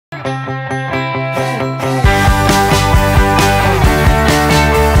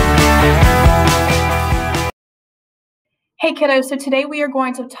Hey kiddos, so today we are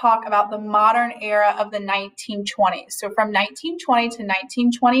going to talk about the modern era of the 1920s. So from 1920 to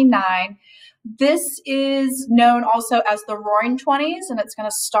 1929, this is known also as the Roaring Twenties, and it's going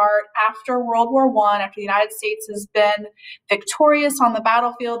to start after World War I, after the United States has been victorious on the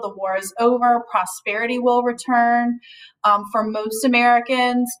battlefield, the war is over, prosperity will return. For most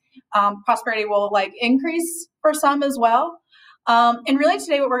Americans, prosperity will increase for some as well. And really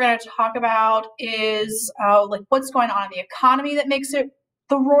today what we're going to talk about is what's going on in the economy that makes it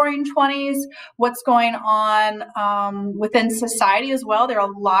the Roaring Twenties, what's going on within society as well. There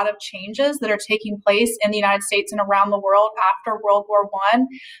are a lot of changes that are taking place in the United States and around the world after World War I.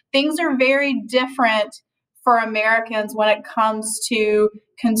 Things are very different for Americans when it comes to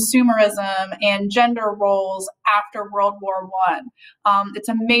consumerism and gender roles after World War I. It's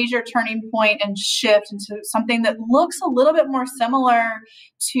a major turning point and shift into something that looks a little bit more similar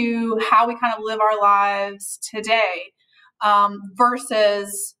to how we kind of live our lives today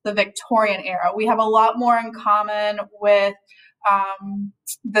versus the Victorian era. We have a lot more in common with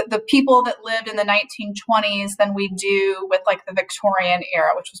the people that lived in the 1920s than we do with the Victorian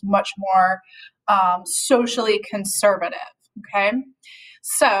era, which was much more socially conservative. Okay,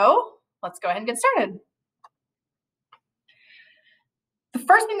 so let's go ahead and get started. The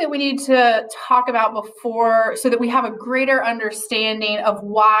first thing that we need to talk about before, so that we have a greater understanding of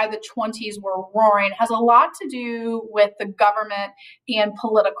why the 20s were roaring, has a lot to do with the government and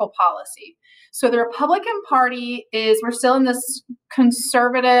political policy. So the Republican Party we're still in this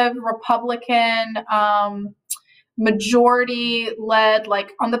conservative Republican majority-led,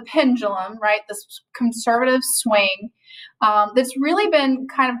 on the pendulum, right? This conservative swing that's really been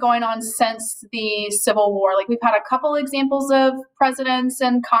kind of going on since the Civil War. We've had a couple examples of presidents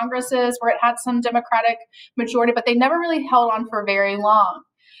and Congresses where it had some Democratic majority, but they never really held on for very long.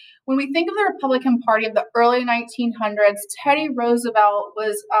 When we think of the Republican Party of the early 1900s, Teddy Roosevelt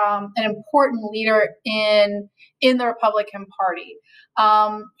was an important leader in the Republican Party.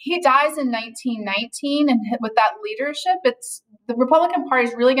 He dies in 1919, and with that leadership, the Republican Party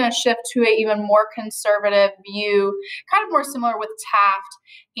is really going to shift to an even more conservative view, kind of more similar with Taft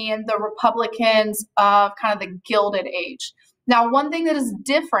and the Republicans of kind of the Gilded Age. Now, one thing that is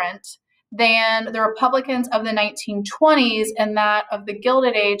different than the Republicans of the 1920s and that of the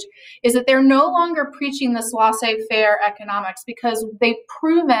Gilded Age is that they're no longer preaching this laissez-faire economics, because they've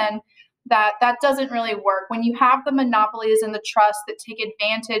proven that that doesn't really work. When you have the monopolies and the trusts that take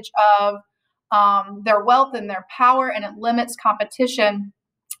advantage of their wealth and their power, and it limits competition,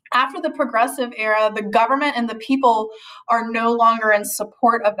 after the progressive era, the government and the people are no longer in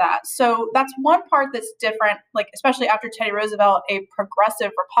support of that. So that's one part that's different, especially after Teddy Roosevelt, a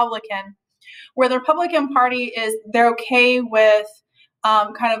progressive Republican, where the Republican Party they're okay with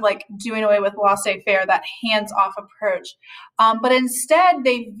doing away with laissez-faire, that hands-off approach. But instead,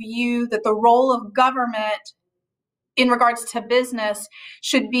 they view that the role of government in regards to business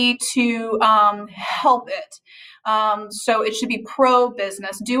should be to help it. So it should be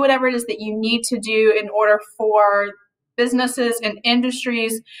pro-business. Do whatever it is that you need to do in order for businesses and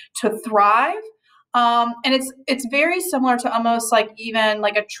industries to thrive. And it's very similar to almost even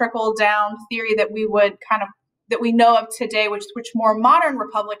a trickle-down theory that we know of today, which more modern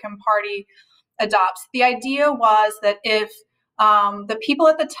Republican Party adopts. The idea was that if the people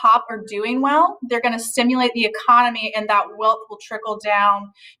at the top are doing well, they're going to stimulate the economy, and that wealth will trickle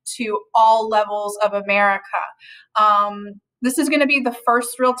down to all levels of America. This is going to be the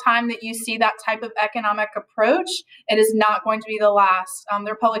first real time that you see that type of economic approach. It is not going to be the last.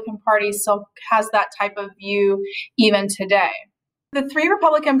 The Republican Party still has that type of view even today. The three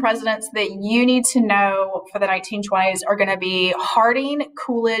Republican presidents that you need to know for the 1920s are going to be Harding,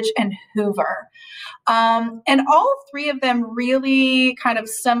 Coolidge, and Hoover. And all three of them really kind of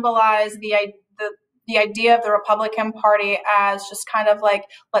symbolize the idea of the Republican Party as just kind of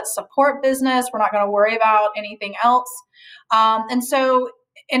let's support business. We're not going to worry about anything else. And so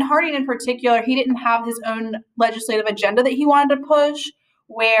in Harding in particular, he didn't have his own legislative agenda that he wanted to push,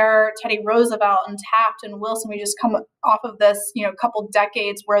 where Teddy Roosevelt and Taft and Wilson, we just come off of this, couple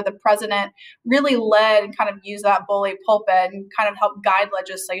decades where the president really led and kind of used that bully pulpit and kind of helped guide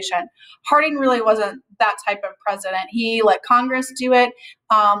legislation. Harding really wasn't that type of president. He let Congress do it,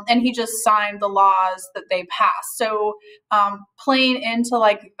 and he just signed the laws that they passed. So playing into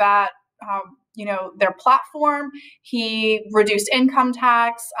that, their platform, he reduced income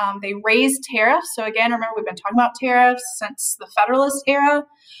tax. They raised tariffs. So again, remember, we've been talking about tariffs since the Federalist era.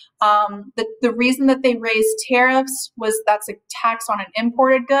 The reason that they raised tariffs was that's a tax on an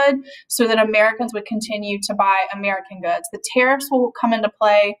imported good, so that Americans would continue to buy American goods. The tariffs will come into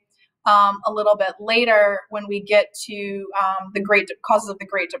play a little bit later when we get to the causes of the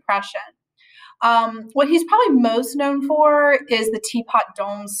Great Depression. What he's probably most known for is the Teapot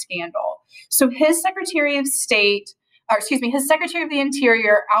Dome scandal. So his Secretary of the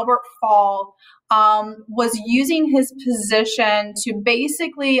Interior, Albert Fall, was using his position to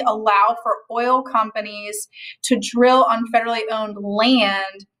basically allow for oil companies to drill on federally owned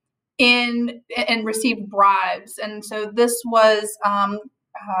land and receive bribes. And so this was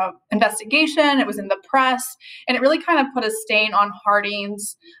investigation. It was in the press, and it really kind of put a stain on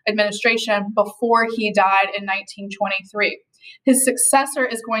Harding's administration before he died in 1923. His successor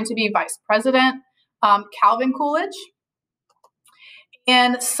is going to be Vice President Calvin Coolidge.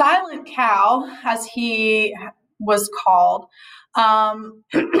 And Silent Cal, as he was called,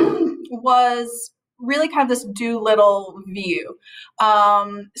 was really kind of this do-little view.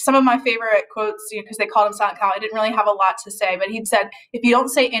 Some of my favorite quotes, because they called him Silent Cal, I didn't really have a lot to say, but he'd said, if you don't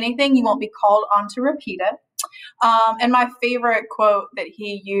say anything, you won't be called on to repeat it. And my favorite quote that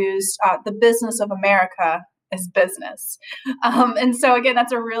he used, the business of America is business. And so again,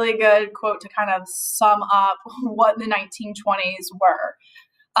 that's a really good quote to kind of sum up what the 1920s were.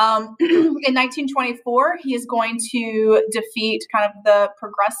 In 1924, he is going to defeat kind of the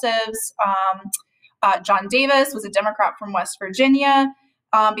progressives. John Davis was a Democrat from West Virginia,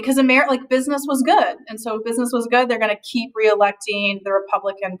 because business was good. And so if business was good, they're going to keep reelecting the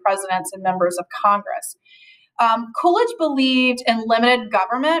Republican presidents and members of Congress. Coolidge believed in limited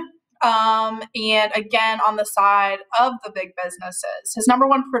government, and again, on the side of the big businesses. His number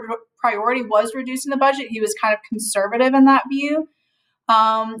one priority was reducing the budget. He was kind of conservative in that view.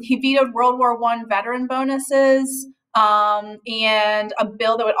 He vetoed World War I veteran bonuses, and a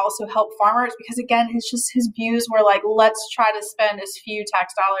bill that would also help farmers, because again, his views were like, let's try to spend as few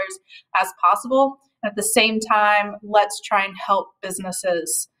tax dollars as possible. And at the same time, let's try and help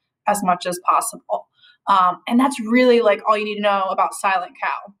businesses as much as possible. And that's really like all you need to know about Silent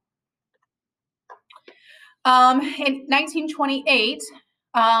Cal. In 1928,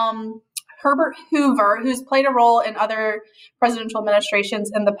 Herbert Hoover, who's played a role in other presidential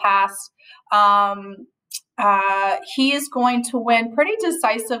administrations in the past, he is going to win pretty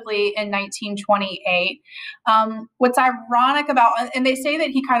decisively in 1928. What's ironic about, and they say that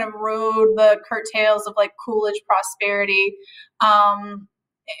he kind of rode the curtails of like Coolidge prosperity,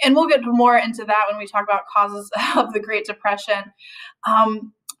 and we'll get more into that when we talk about causes of the Great Depression.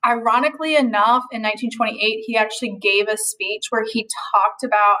 Ironically enough, in 1928, he actually gave a speech where he talked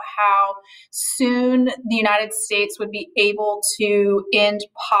about how soon the United States would be able to end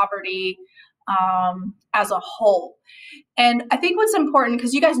poverty as a whole. And I think what's important,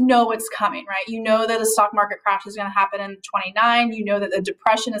 because you guys know what's coming, right? You know that the stock market crash is going to happen in 29. You know that the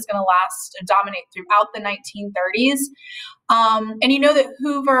Depression is going to last and dominate throughout the 1930s. And you know that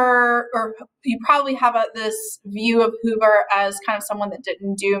Hoover, or you probably have this view of Hoover as kind of someone that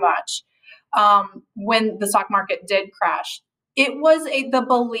didn't do much when the stock market did crash. It was the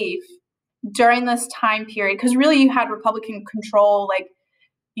belief during this time period, because really you had Republican control,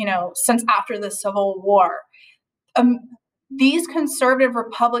 since after the Civil War. These conservative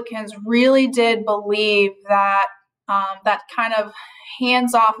Republicans really did believe that that kind of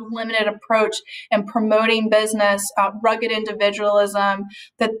hands-off, limited approach and promoting business, rugged individualism,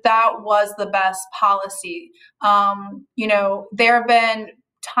 that was the best policy. There have been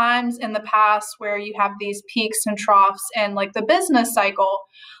times in the past where you have these peaks and troughs and like the business cycle.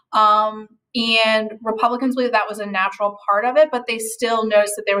 And Republicans believe that was a natural part of it, but they still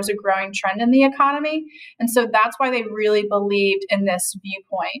noticed that there was a growing trend in the economy. And so that's why they really believed in this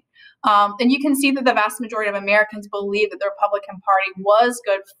viewpoint. And you can see that the vast majority of Americans believe that the Republican Party was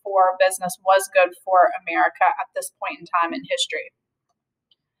good for business, was good for America at this point in time in history.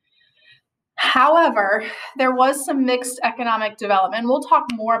 However, there was some mixed economic development. We'll talk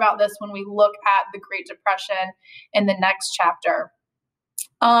more about this when we look at the Great Depression in the next chapter.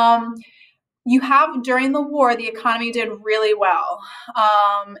 You have, during the war, the economy did really well.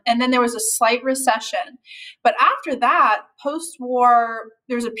 And then there was a slight recession. But after that, post-war,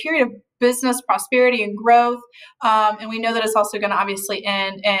 there's a period of business prosperity and growth. And we know that it's also going to obviously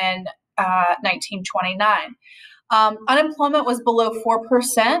end in 1929. Unemployment was below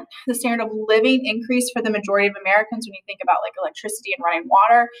 4%. The standard of living increased for the majority of Americans when you think about like electricity and running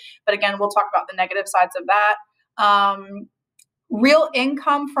water. But again, we'll talk about the negative sides of that. Real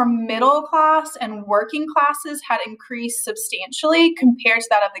income for middle class and working classes had increased substantially compared to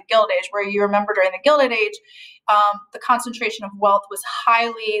that of the Gilded Age, where you remember during the Gilded Age, the concentration of wealth was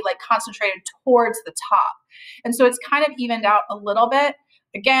highly concentrated towards the top. And so it's kind of evened out a little bit.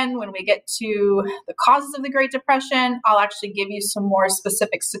 again, when we get to the causes of the Great Depression, I'll actually give you some more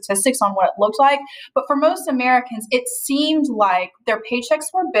specific statistics on what it looked like. But for most Americans, it seemed like their paychecks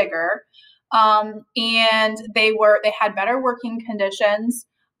were bigger, and they had better working conditions.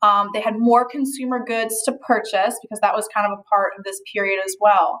 They had more consumer goods to purchase because that was kind of a part of this period as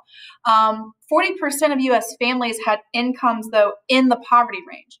well. 40% of U.S. families had incomes, though, in the poverty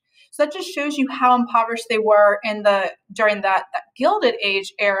range. So that just shows you how impoverished they were during that Gilded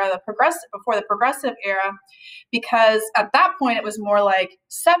Age era, before the Progressive era, because at that point it was more like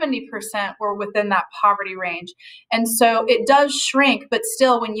 70% were within that poverty range. And so it does shrink, but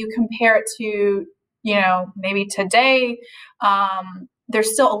still, when you compare it to, maybe today,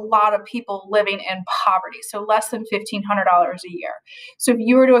 there's still a lot of people living in poverty, so less than $1,500 a year. So if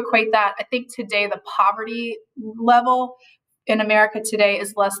you were to equate that, I think today the poverty level in America today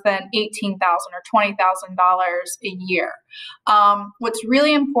is less than $18,000 or $20,000 a year. What's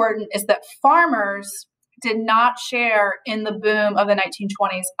really important is that farmers did not share in the boom of the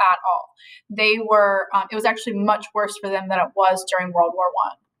 1920s at all. It was actually much worse for them than it was during World War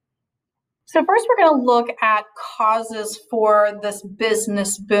I. So first, we're going to look at causes for this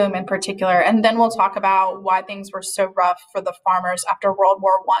business boom in particular, and then we'll talk about why things were so rough for the farmers after World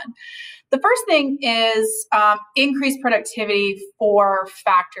War I. The first thing is increased productivity for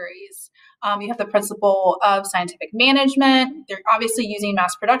factories. You have the principle of scientific management. They're obviously using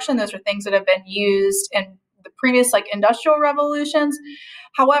mass production. Those are things that have been used in the previous industrial revolutions.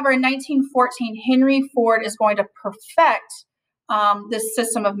 However, in 1914, Henry Ford is going to perfect this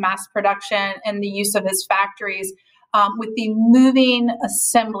system of mass production and the use of his factories with the moving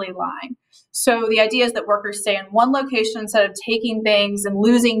assembly line. So the idea is that workers stay in one location instead of taking things and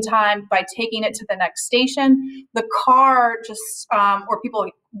losing time by taking it to the next station. The car or people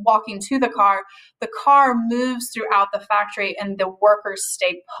walking to the car moves throughout the factory and the workers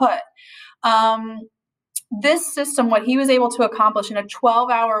stay put. This system, what he was able to accomplish in a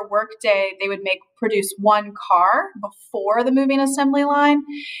 12-hour workday, they would produce one car before the moving assembly line.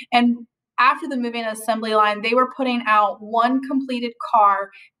 And after the moving assembly line, they were putting out one completed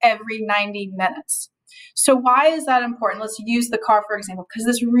car every 90 minutes. So why is that important? Let's use the car, for example, because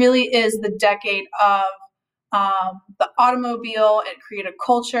this really is the decade of the automobile. It created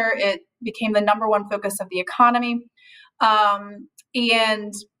culture. It became the number one focus of the economy.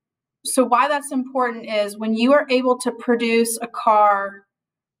 And so why that's important is when you are able to produce a car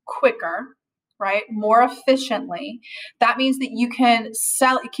quicker, right, more efficiently, that means that you can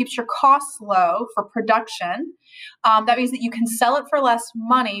sell, it keeps your costs low for production. That means that you can sell it for less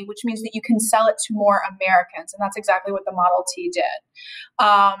money, which means that you can sell it to more Americans. And that's exactly what the Model T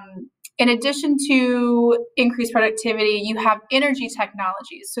did. In addition to increased productivity, you have energy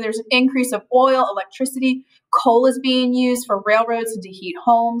technologies. So there's an increase of oil, electricity, coal is being used for railroads and to heat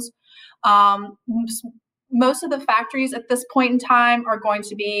homes. Most of the factories at this point in time are going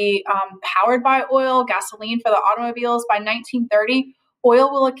to be powered by oil, gasoline for the automobiles. By 1930,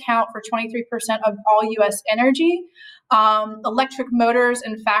 oil will account for 23% of all U.S. energy. Electric motors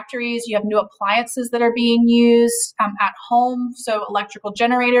in factories, you have new appliances that are being used at home. So electrical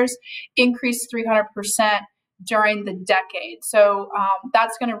generators increased 300% during the decade. So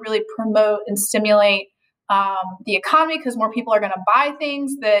that's going to really promote and stimulate the economy because more people are going to buy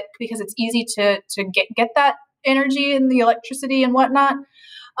things because it's easy to get that energy and the electricity and whatnot.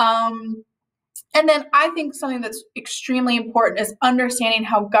 And then I think something that's extremely important is understanding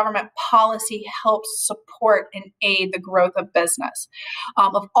how government policy helps support and aid the growth of business.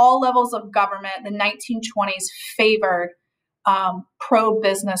 Of all levels of government, the 1920s favored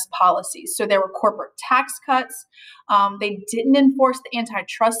pro-business policies. So there were corporate tax cuts. They didn't enforce the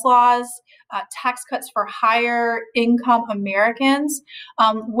antitrust laws, tax cuts for higher income Americans,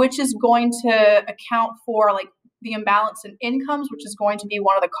 which is going to account for the imbalance in incomes, which is going to be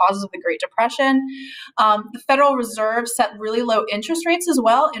one of the causes of the Great Depression. The Federal Reserve set really low interest rates as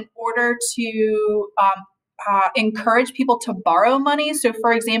well in order to encourage people to borrow money. So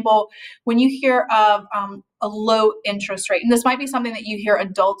for example, when you hear of a low interest rate, and this might be something that you hear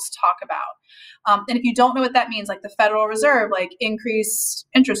adults talk about, and if you don't know what that means, like the Federal Reserve, increase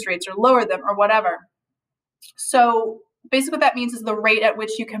interest rates or lower them or whatever. So basically what that means is the rate at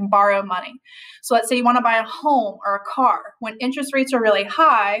which you can borrow money. So let's say you want to buy a home or a car. When interest rates are really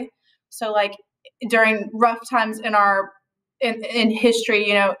high, so during rough times in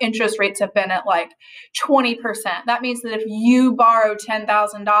history, interest rates have been at 20%. That means that if you borrow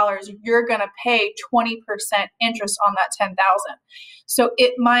 $10,000, you're going to pay 20% interest on that $10,000. So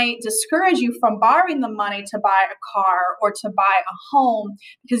it might discourage you from borrowing the money to buy a car or to buy a home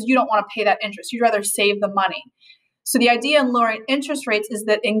because you don't want to pay that interest. You'd rather save the money. So the idea in lowering interest rates is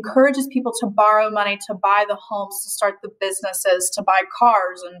that it encourages people to borrow money to buy the homes, to start the businesses, to buy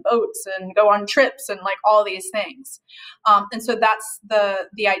cars and boats and go on trips and like all these things. And so that's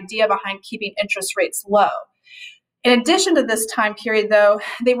the idea behind keeping interest rates low. In addition to this time period, though,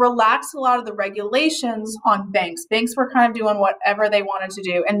 they relaxed a lot of the regulations on banks. Banks were kind of doing whatever they wanted to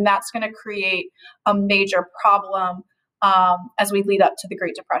do, and that's going to create a major problem as we lead up to the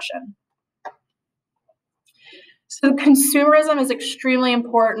Great Depression. So consumerism is an extremely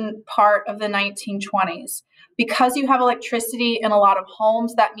important part of the 1920s. Because you have electricity in a lot of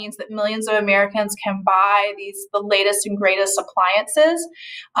homes, that means that millions of Americans can buy the latest and greatest appliances.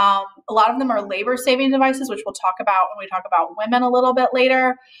 A lot of them are labor-saving devices, which we'll talk about when we talk about women a little bit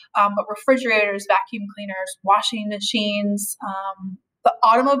later. But refrigerators, vacuum cleaners, washing machines. The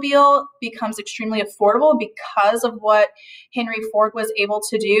automobile becomes extremely affordable because of what Henry Ford was able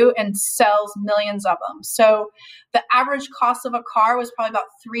to do and sells millions of them. So the average cost of a car was probably about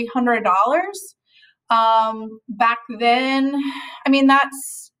 $300. Back then, I mean,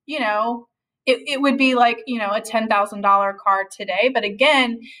 that's, it would be like, a $10,000 car today. But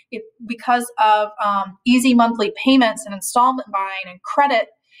again, because of easy monthly payments and installment buying and credit,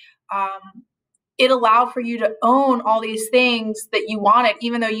 it allowed for you to own all these things that you wanted,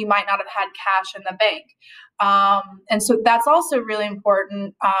 even though you might not have had cash in the bank. And so that's also really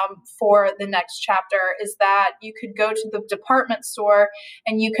important for the next chapter, is that you could go to the department store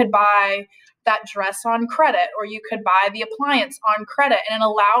and you could buy that dress on credit, or you could buy the appliance on credit, and it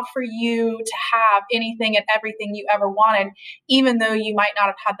allowed for you to have anything and everything you ever wanted, even though you might not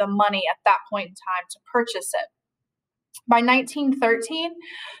have had the money at that point in time to purchase it. By 1913,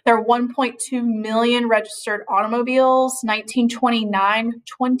 there were 1.2 million registered automobiles. 1929,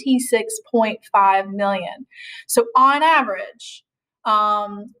 26.5 million. So on average,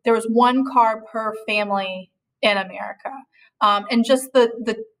 there was one car per family in America. And just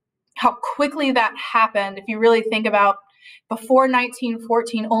the how quickly that happened, if you really think about before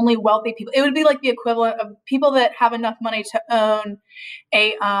 1914, only wealthy people, it would be like the equivalent of people that have enough money to own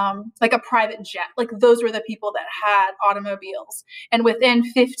a private jet. Like those were the people that had automobiles. And within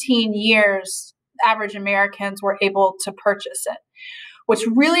 15 years, average Americans were able to purchase it. What's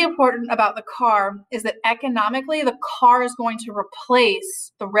really important about the car is that economically, the car is going to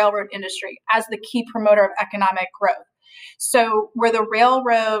replace the railroad industry as the key promoter of economic growth. So where the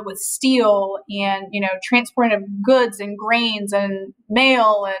railroad with steel and, transporting of goods and grains and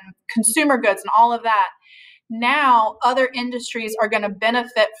mail and consumer goods and all of that, now other industries are going to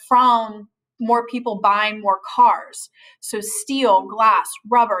benefit from more people buying more cars. So steel, glass,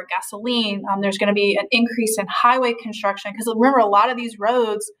 rubber, gasoline, there's going to be an increase in highway construction, because remember, a lot of these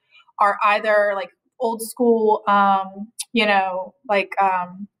roads are either like old school,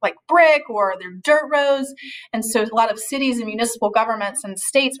 like brick, or they're dirt roads. And so a lot of cities and municipal governments and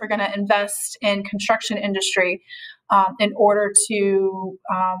states are going to invest in construction industry in order to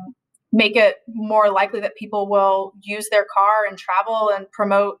make it more likely that people will use their car and travel and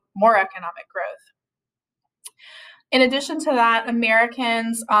promote more economic growth. In addition to that,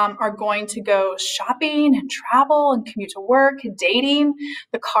 Americans are going to go shopping and travel and commute to work, dating.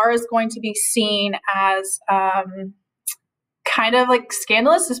 The car is going to be seen as kind of like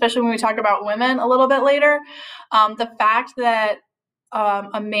scandalous, especially when we talk about women a little bit later. The fact that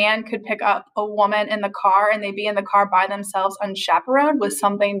a man could pick up a woman in the car and they'd be in the car by themselves unchaperoned was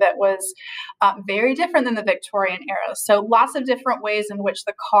something that was very different than the Victorian era. So lots of different ways in which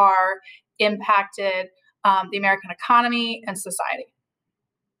the car impacted the American economy and society.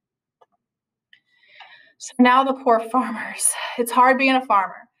 So now the poor farmers. It's hard being a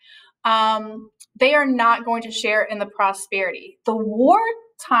farmer. They are not going to share in the prosperity. The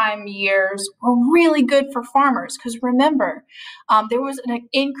wartime years were really good for farmers because remember, there was an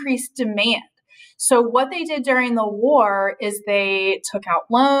increased demand. So what they did during the war is they took out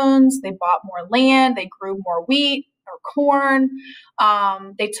loans, they bought more land, they grew more wheat or corn.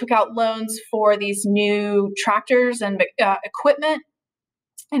 They took out loans for these new tractors and equipment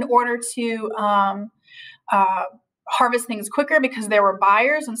in order to harvest things quicker because there were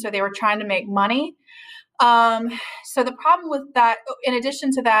buyers, and so they were trying to make money. So the problem with that, in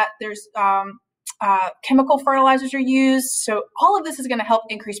addition to that, there's chemical fertilizers are used. So all of this is going to help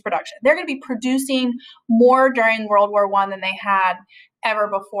increase production. They're going to be producing more during World War I than they had ever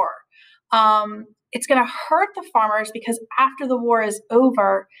before. It's going to hurt the farmers because after the war is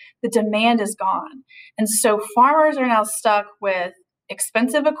over, the demand is gone. And so farmers are now stuck with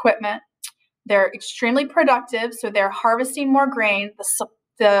expensive equipment. They're extremely productive, so they're harvesting more grain.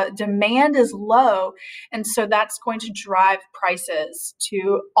 The demand is low, and so that's going to drive prices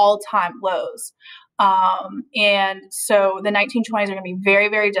to all-time lows. And so the 1920s are going to be very,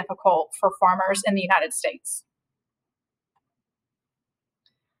 very difficult for farmers in the United States.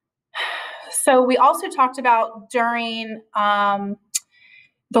 So we also talked about during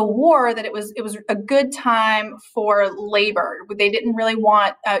the war that it was a good time for labor. They didn't really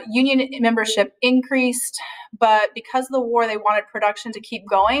want union membership increased, but because of the war, they wanted production to keep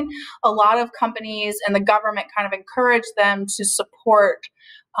going. A lot of companies and the government kind of encouraged them to support,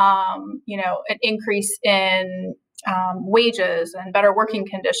 an increase in wages and better working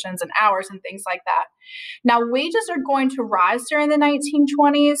conditions and hours and things like that. Now, wages are going to rise during the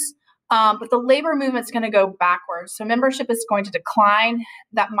 1920s. But the labor movement's going to go backwards. So membership is going to decline.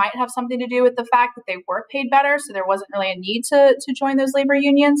 That might have something to do with the fact that they were paid better, so there wasn't really a need to join those labor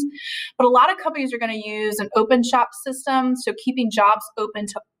unions. But a lot of companies are going to use an open shop system, so keeping jobs open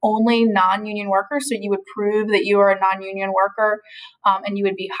to only non-union workers. So you would prove that you are a non-union worker and you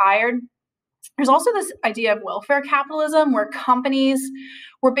would be hired. There's also this idea of welfare capitalism where companies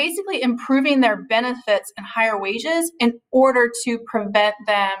were basically improving their benefits and higher wages in order to prevent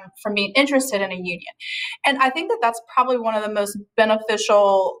them from being interested in a union. And I think that that's probably one of the most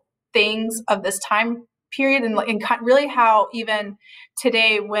beneficial things of this time period, and really how even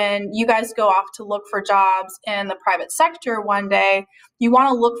today when you guys go off to look for jobs in the private sector one day, you want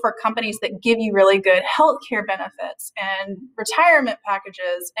to look for companies that give you really good healthcare benefits and retirement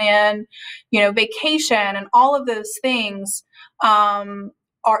packages and vacation and all of those things,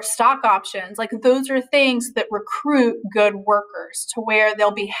 are stock options. Like those are things that recruit good workers to where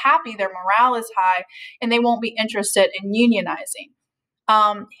they'll be happy, their morale is high, and they won't be interested in unionizing.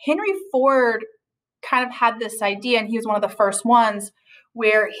 Henry Ford kind of had this idea, and he was one of the first ones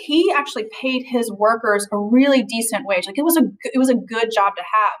where he actually paid his workers a really decent wage. Like it was a good job to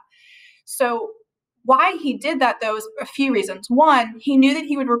have. So why he did that, though, is a few reasons. One, he knew that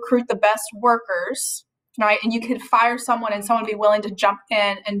he would recruit the best workers, right? And you could fire someone and someone would be willing to jump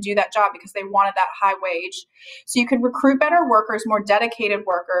in and do that job because they wanted that high wage. So you could recruit better workers, more dedicated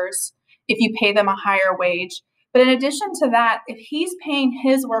workers, if you pay them a higher wage. But in addition to that, if he's paying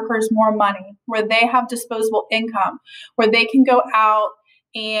his workers more money, where they have disposable income, where they can go out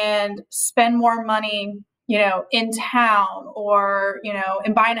and spend more money, in town or,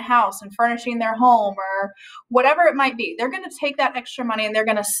 in buying a house and furnishing their home or whatever it might be, they're going to take that extra money and they're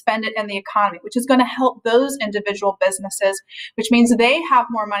going to spend it in the economy, which is going to help those individual businesses, which means they have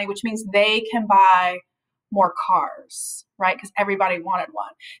more money, which means they can buy more cars, right? Because everybody wanted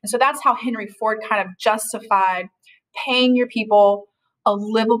one. And so that's how Henry Ford kind of justified paying your people a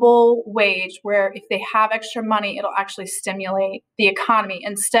livable wage where if they have extra money, it'll actually stimulate the economy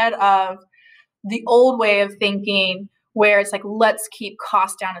instead of the old way of thinking where it's like, let's keep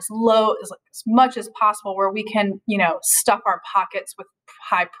costs down as low as much as possible where we can, stuff our pockets with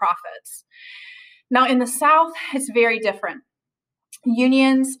high profits. Now in the South, it's very different.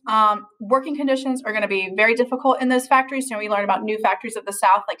 Unions, working conditions are going to be very difficult in those factories. We learn about new factories of the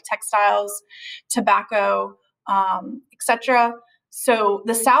South, like textiles, tobacco, etc. So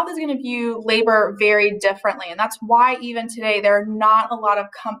the South is going to view labor very differently. And that's why even today, there are not a lot of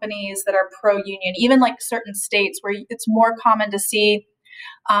companies that are pro-union, even like certain states where it's more common to see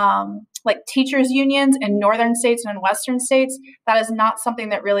like teachers unions in northern states and in western states. That is not something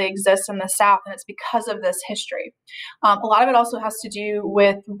that really exists in the South, and it's because of this history. A lot of it also has to do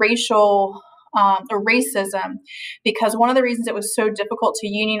with racial or racism, because one of the reasons it was so difficult to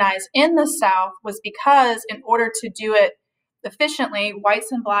unionize in the South was because in order to do it efficiently,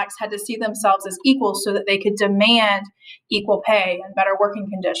 whites and blacks had to see themselves as equals so that they could demand equal pay and better working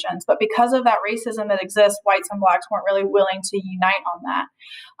conditions. But because of that racism that exists, whites and blacks weren't really willing to unite on that.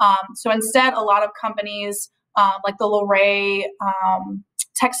 So instead, a lot of companies like the Luray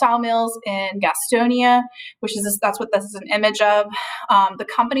textile mills in Gastonia, that's what this is an image of. The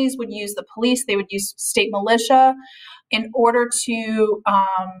companies would use the police, they would use state militia in order to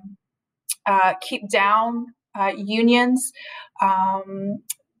keep down unions.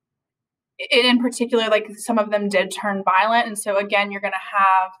 In particular, like some of them did turn violent. And so again, you're going to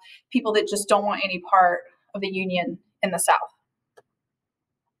have people that just don't want any part of the union in the South.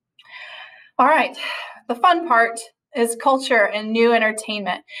 All right. The fun part is culture and new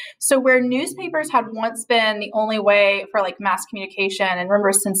entertainment. So where newspapers had once been the only way for like mass communication and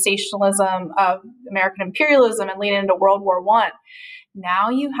remember sensationalism of American imperialism and leading into World War I, now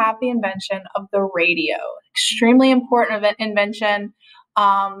you have the invention of the radio, extremely important invention.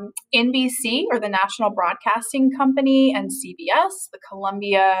 NBC, or the National Broadcasting Company, and CBS, the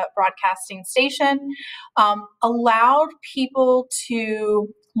Columbia Broadcasting Station, allowed people to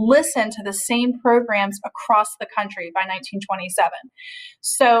listen to the same programs across the country by 1927.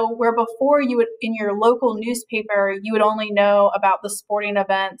 So where before you would, in your local newspaper, you would only know about the sporting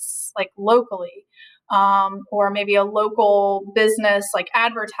events like locally, or maybe a local business like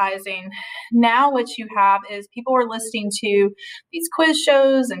advertising. Now what you have is people are listening to these quiz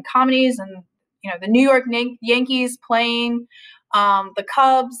shows and comedies, and the New York Yankees playing the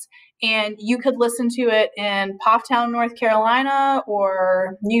Cubs, and you could listen to it in Pofftown, North Carolina,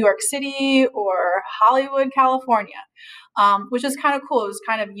 or New York City, or Hollywood, California, which is kind of cool. It was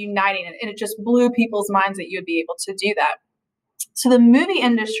kind of uniting, and it just blew people's minds that you would be able to do that. So the movie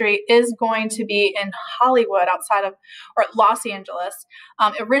industry is going to be in Hollywood, outside of, or Los Angeles.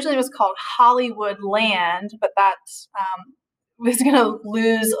 Originally it was called Hollywood Land, but that was going to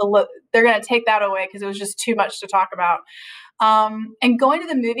lose they're going to take that away because it was just too much to talk about. And going to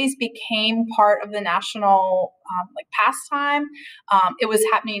the movies became part of the national pastime. It was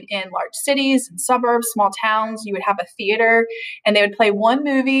happening in large cities and suburbs, small towns. You would have a theater, and they would play one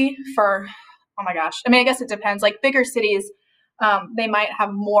movie for, oh my gosh. I mean, I guess it depends. Like bigger cities, they might have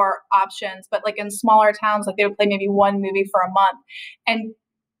more options, but like in smaller towns, like they would play maybe one movie for a month, and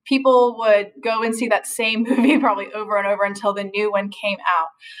people would go and see that same movie probably over and over until the new one came out.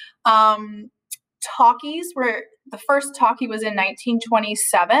 Talkies were, the first talkie was in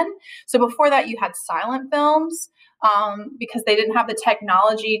 1927. So before that, you had silent films, because they didn't have the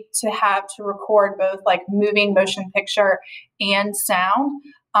technology to record both like moving motion picture and sound.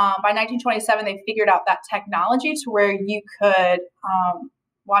 By 1927, they figured out that technology to where you could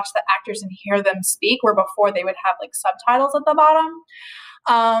watch the actors and hear them speak, where before they would have like subtitles at the bottom.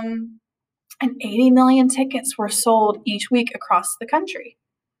 And 80 million tickets were sold each week across the country.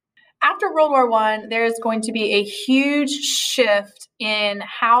 After World War I, there's going to be a huge shift in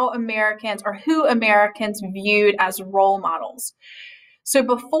how Americans, or who Americans viewed as role models. So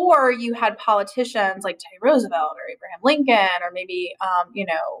before, you had politicians like Teddy Roosevelt or Abraham Lincoln, or maybe,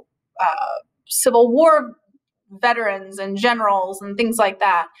 Civil War veterans and generals and things like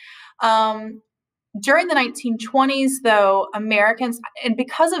that. During the 1920s, though, Americans, and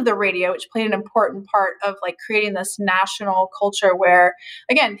because of the radio, which played an important part of like creating this national culture where,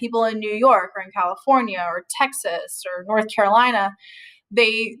 again, people in New York or in California or Texas or North Carolina,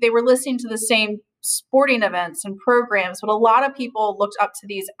 they were listening to the same sporting events and programs, but a lot of people looked up to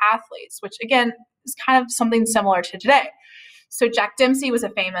these athletes, which again is kind of something similar to today. So Jack Dempsey was a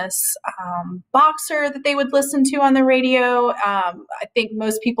famous boxer that they would listen to on the radio. I think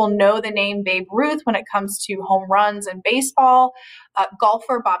most people know the name Babe Ruth when it comes to home runs and baseball.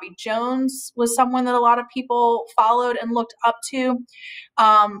 Golfer Bobby Jones was someone that a lot of people followed and looked up to.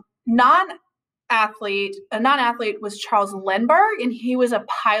 Non-athlete was Charles Lindbergh, and he was a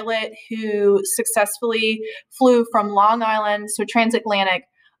pilot who successfully flew from Long Island, so transatlantic,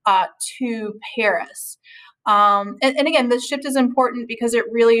 to Paris. And again, this shift is important because it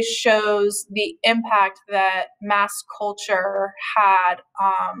really shows the impact that mass culture had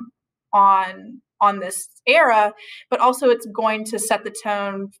on this era, but also it's going to set the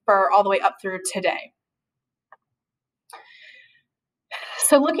tone for all the way up through today.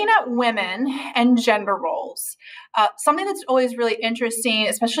 So looking at women and gender roles, something that's always really interesting,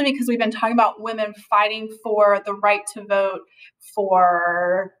 especially because we've been talking about women fighting for the right to vote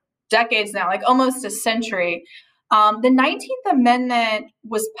for decades now, like almost a century. The 19th Amendment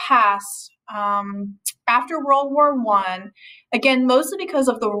was passed after World War I, again, mostly because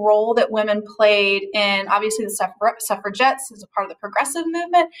of the role that women played in, obviously, the suffragettes as a part of the progressive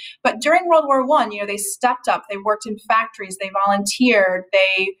movement. But during World War I, they stepped up. They worked in factories. They volunteered.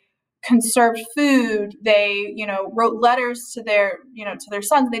 They conserved food. They, wrote letters to their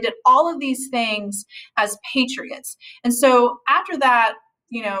sons. They did all of these things as patriots. And so after that,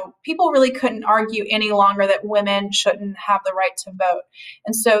 people really couldn't argue any longer that women shouldn't have the right to vote.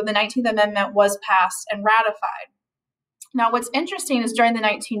 And so the 19th Amendment was passed and ratified. Now, what's interesting is during the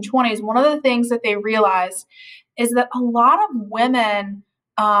 1920s, one of the things that they realized is that a lot of women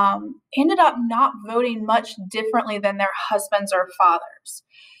ended up not voting much differently than their husbands or fathers.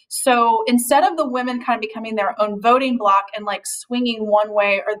 So instead of the women kind of becoming their own voting bloc and like swinging one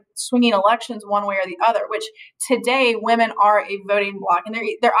way or swinging elections one way or the other, which today women are a voting bloc, and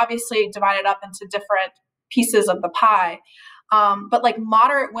they're obviously divided up into different pieces of the pie. But like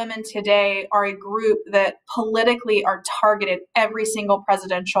moderate women today are a group that politically are targeted every single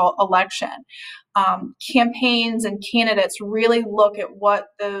presidential election. Campaigns and candidates really look at what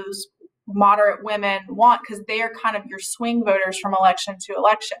those moderate women want because they are kind of your swing voters from election to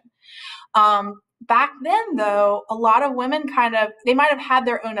election. Back then, though, a lot of women they might have had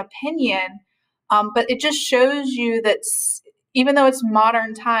their own opinion, but it just shows you that even though it's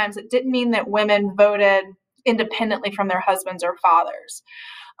modern times, it didn't mean that women voted independently from their husbands or fathers.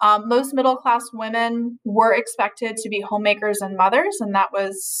 Most middle-class women were expected to be homemakers and mothers, and that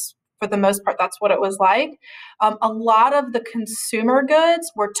was, for the most part, that's what it was like. A lot of the consumer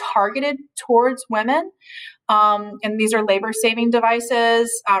goods were targeted towards women, and these are labor-saving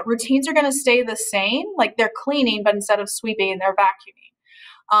devices. Routines are going to stay the same, like they're cleaning, but instead of sweeping, they're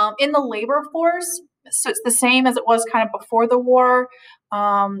vacuuming. In the labor force, so it's the same as it was kind of before the war.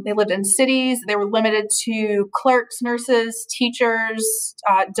 They lived in cities. They were limited to clerks, nurses, teachers,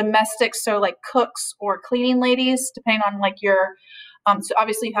 domestics, so like cooks or cleaning ladies, depending on like your, so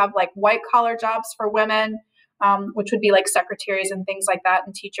obviously you have like white collar jobs for women, which would be like secretaries and things like that,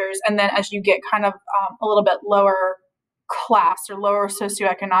 and teachers. And then as you get kind of a little bit lower class or lower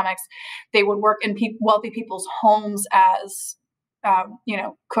socioeconomics, they would work in wealthy people's homes as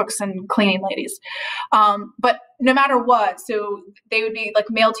cooks and cleaning ladies. But no matter what, so they would be like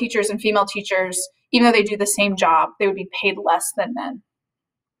male teachers and female teachers, even though they do the same job, they would be paid less than men.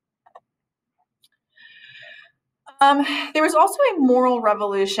 There was also a moral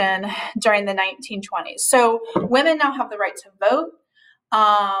revolution during the 1920s. So women now have the right to vote.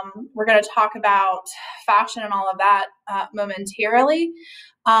 We're going to talk about fashion and all of that momentarily.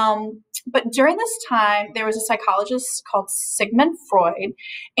 But during this time, there was a psychologist called Sigmund Freud,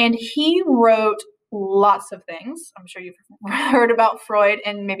 and he wrote lots of things. I'm sure you've heard about Freud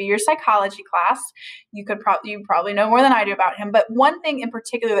in maybe your psychology class. You probably know more than I do about him. But one thing in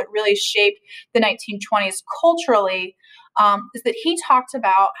particular that really shaped the 1920s culturally is that he talked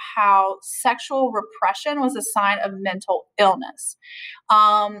about how sexual repression was a sign of mental illness.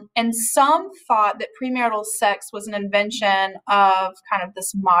 And some thought that premarital sex was an invention of kind of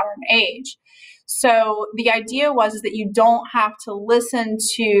this modern age. So the idea was that you don't have to listen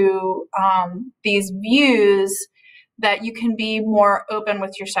to these views, that you can be more open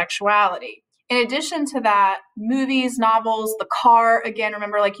with your sexuality. In addition to that, movies, novels, the car, again,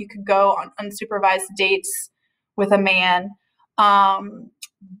 remember, like you could go on unsupervised dates with a man,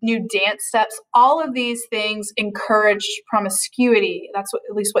 new dance steps, all of these things encouraged promiscuity. That's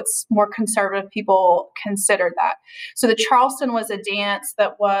at least what's more conservative people considered that. So the Charleston was a dance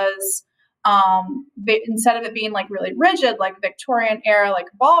that was, instead of it being like really rigid, like Victorian era, like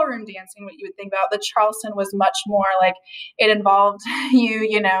ballroom dancing, what you would think about, the Charleston was much more like it involved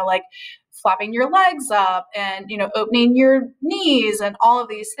like flapping your legs up and, opening your knees and all of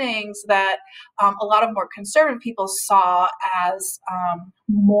these things that a lot of more conservative people saw as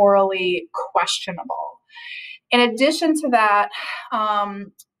morally questionable. In addition to that,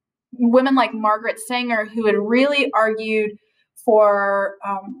 women like Margaret Sanger, who had really argued for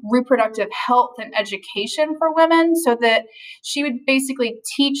reproductive health and education for women, so that she would basically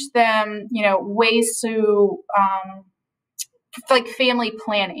teach them, ways to like family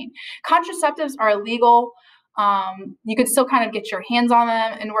planning. Contraceptives are illegal. You could still kind of get your hands on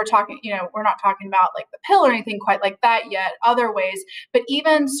them. And we're not talking about like the pill or anything quite like that yet, other ways, but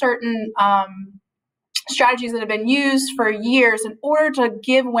even certain strategies that have been used for years in order to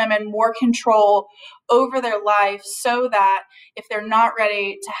give women more control over their life, so that if they're not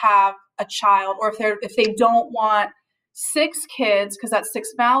ready to have a child, or if they don't want 6 kids, because that's 6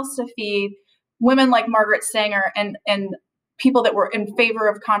 mouths to feed, women like Margaret Sanger and people that were in favor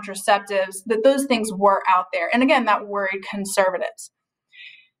of contraceptives, that those things were out there. And again, that worried conservatives.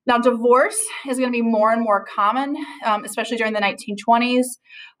 Now, divorce is going to be more and more common, especially during the 1920s.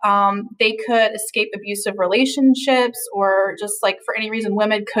 They could escape abusive relationships, or just like for any reason,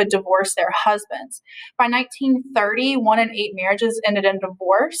 women could divorce their husbands. By 1930, 1 in 8 marriages ended in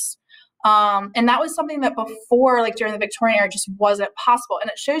divorce. And that was something that before, like during the Victorian era, just wasn't possible. And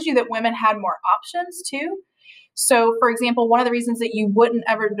it shows you that women had more options too. So, for example, one of the reasons that you wouldn't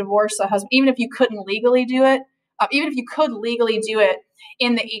ever divorce a husband, even if you couldn't legally do it, even if you could legally do it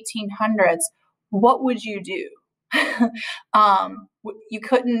in the 1800s, what would you do? You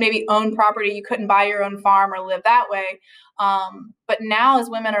couldn't maybe own property, you couldn't buy your own farm or live that way. But now, as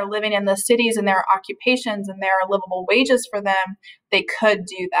women are living in the cities and there are occupations and there are livable wages for them, they could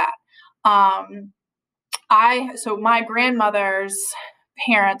do that. So my grandmother's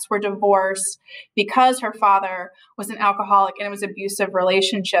parents were divorced because her father was an alcoholic and it was an abusive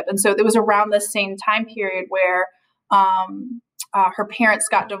relationship. And so it was around the same time period where her parents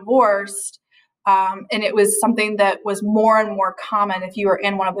got divorced. And it was something that was more and more common if you were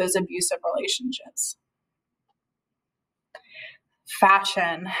in one of those abusive relationships.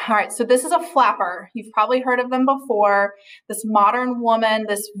 Fashion. All right, so this is a flapper. You've probably heard of them before. This modern woman,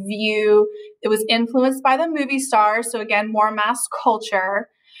 this view, it was influenced by the movie stars. So again, more mass culture.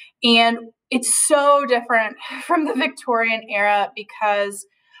 And It's so different from the Victorian era because,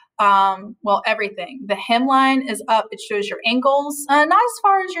 well, everything. The hemline is up. It shows your ankles, not as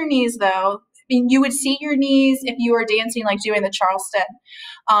far as your knees, though. I mean, you would see your knees if you were dancing, like doing the Charleston.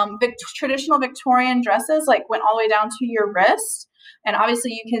 Traditional Victorian dresses, like, went all the way down to your wrist. And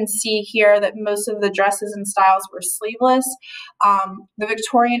obviously, you can see here that most of the dresses and styles were sleeveless. The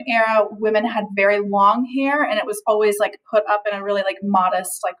Victorian era, women had very long hair, and it was always like put up in a really like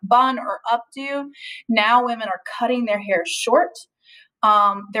modest like bun or updo. Now women are cutting their hair short.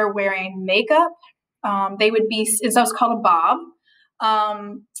 They're wearing makeup. They would be, it's called a bob.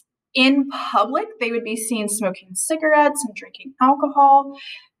 In public, they would be seen smoking cigarettes and drinking alcohol,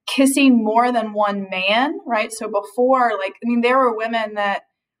 kissing more than one man, right? So before, like, I mean, there were women that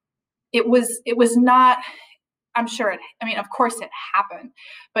it was not, I'm sure of course it happened,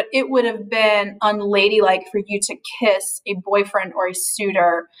 but it would have been unladylike for you to kiss a boyfriend or a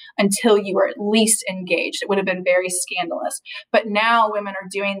suitor until you were at least engaged. It would have been very scandalous. But now women are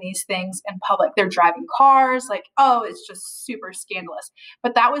doing these things in public. They're driving cars, like, oh, it's just super scandalous.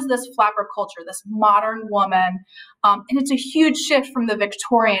 But that was this flapper culture, this modern woman. And it's a huge shift from the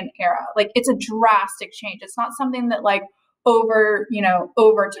Victorian era. Like, it's a drastic change. It's not something that like over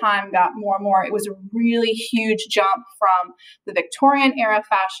time got more and more. It was a really huge jump from the Victorian era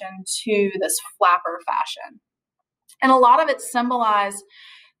fashion to this flapper fashion. And a lot of it symbolized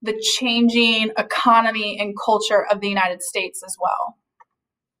the changing economy and culture of the United States as well.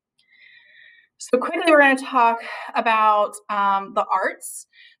 So quickly, we're going to talk about the arts.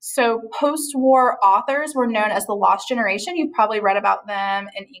 So post-war authors were known as the Lost Generation. You've probably read about them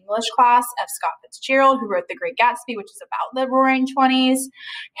in English class. F. Scott Fitzgerald, who wrote The Great Gatsby, which is about the Roaring '20s.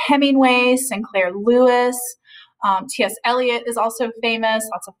 Hemingway, Sinclair Lewis. T.S. Eliot is also famous,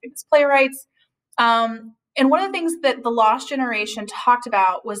 lots of famous playwrights. And one of the things that the Lost Generation talked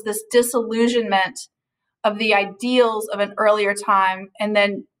about was this disillusionment of the ideals of an earlier time, and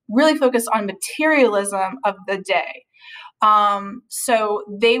then really focused on materialism of the day. So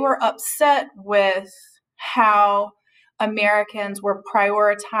they were upset with how Americans were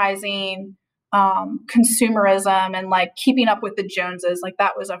prioritizing consumerism and like keeping up with the Joneses, like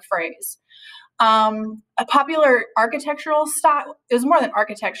that was a phrase. A popular architectural style, it was more than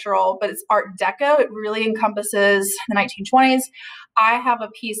architectural, but it's Art Deco. It really encompasses the 1920s. I have a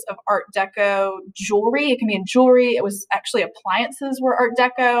piece of Art Deco jewelry. It can be in jewelry. It was actually appliances were Art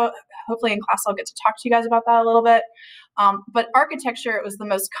Deco. Hopefully in class I'll get to talk to you guys about that a little bit. But architecture, it was the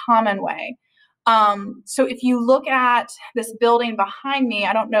most common way. So if you look at this building behind me,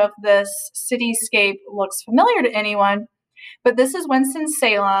 I don't know if this cityscape looks familiar to anyone, but this is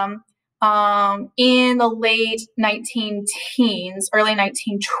Winston-Salem in the late 19-teens, early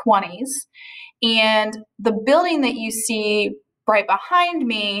 1920s. And the building that you see right behind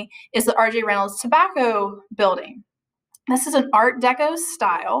me is the R.J. Reynolds Tobacco Building. This is an Art Deco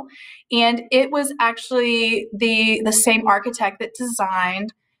style, and it was actually the same architect that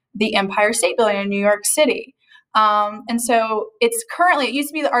designed the Empire State Building in New York City. And so it used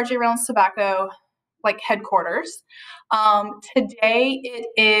to be the R.J. Reynolds Tobacco like headquarters. Today it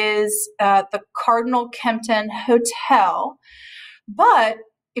is the Cardinal Kempton Hotel. But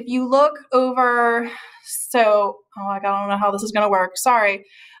if you look over, oh my God, I don't know how this is going to work. Sorry.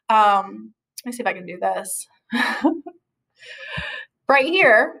 Let me see if I can do this. Right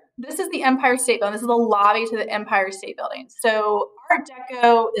here, this is the Empire State Building. This is the lobby to the Empire State Building. So Art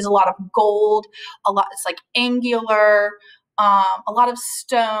Deco is a lot of gold, it's like angular, a lot of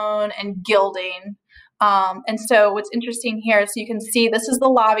stone and gilding. And so what's interesting here, so you can see this is the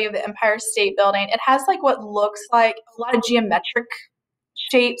lobby of the Empire State Building. It has like what looks like a lot of geometric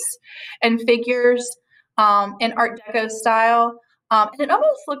shapes and figures in Art Deco style. And it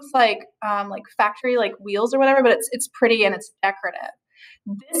almost looks like factory like wheels or whatever, but it's pretty and it's decorative.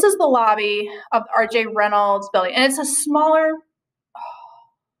 This is the lobby of the R.J. Reynolds Building, and it's a smaller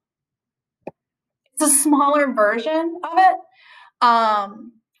version of it.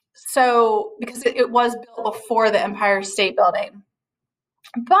 So because it was built before the Empire State Building.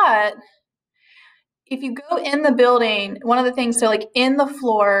 But if you go in the building, one of the things, so like in the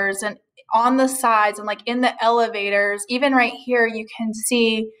floors and on the sides and like in the elevators, even right here, you can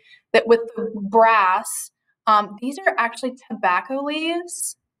see that with the brass, these are actually tobacco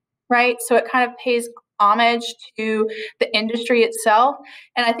leaves, right? So it kind of pays homage to the industry itself.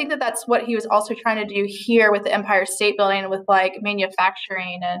 And I think that that's what he was also trying to do here with the Empire State Building, with like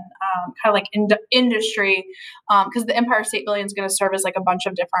manufacturing and kind of like industry, because the Empire State Building is going to serve as like a bunch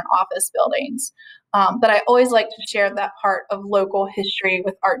of different office buildings. But I always like to share that part of local history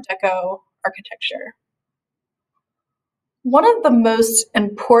with Art Deco architecture. One of the most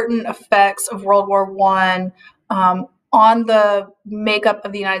important effects of World War One on the makeup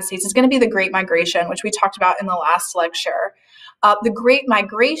of the United States is going to be the Great Migration, which we talked about in the last lecture. The Great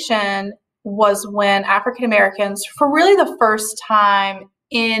Migration was when African Americans, for really the first time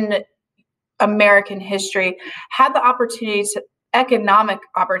in American history, had the opportunity to economic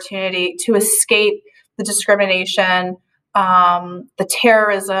opportunity to escape the discrimination, the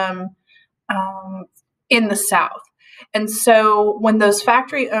terrorism in the South. And so when those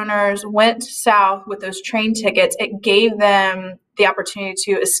factory owners went south with those train tickets, it gave them the opportunity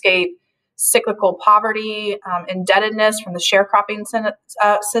to escape cyclical poverty, indebtedness from the sharecropping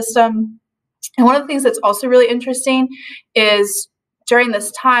system. And one of the things that's also really interesting is during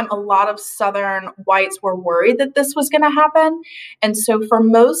this time, a lot of Southern whites were worried that this was going to happen. And so for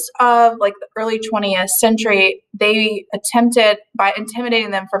most of like the early 20th century, they attempted by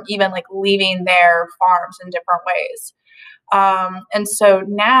intimidating them from even like leaving their farms in different ways. And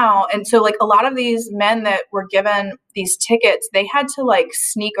so like a lot of these men that were given these tickets, they had to like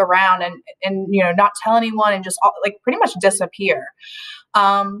sneak around and not tell anyone and just like pretty much disappear.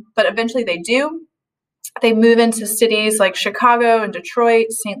 But eventually they do. They move into cities like Chicago and Detroit,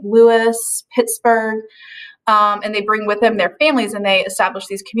 St. Louis, Pittsburgh, and they bring with them their families and they establish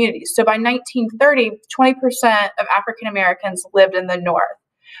these communities. So by 1930, 20% of African Americans lived in the North.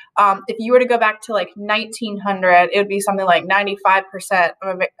 If you were to go back to like 1900, it would be something like 95%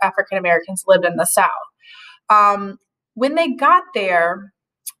 of African Americans lived in the South. When they got there,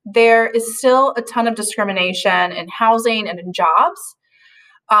 there is still a ton of discrimination in housing and in jobs.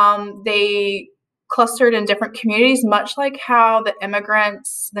 They clustered in different communities, much like how the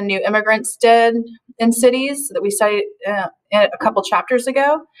new immigrants did in cities that we studied a couple chapters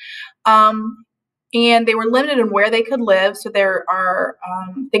ago. And they were limited in where they could live. So there are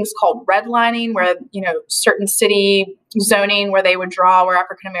things called redlining, where, certain city zoning where they would draw where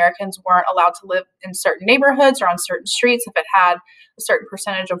African Americans weren't allowed to live in certain neighborhoods or on certain streets if it had a certain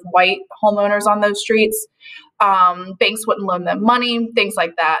percentage of white homeowners on those streets. Banks wouldn't loan them money, things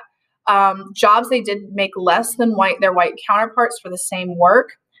like that. Jobs they did make less than their white counterparts for the same work.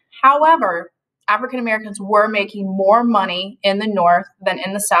 However, African Americans were making more money in the North than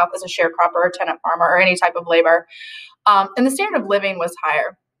in the South as a sharecropper or tenant farmer or any type of labor. And the standard of living was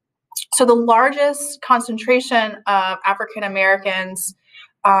higher. So the largest concentration of African Americans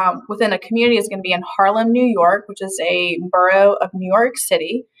within a community is going to be in Harlem, New York, which is a borough of New York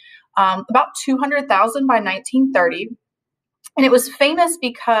City, about 200,000 by 1930. And it was famous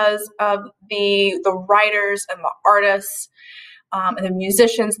because of the writers and the artists and the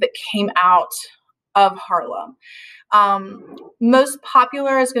musicians that came out of Harlem. Most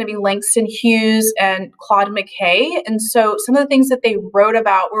popular is going to be Langston Hughes and Claude McKay. And so some of the things that they wrote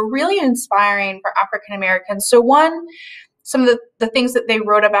about were really inspiring for African Americans. So some of the things that they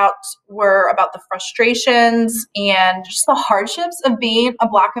wrote about were about the frustrations and just the hardships of being a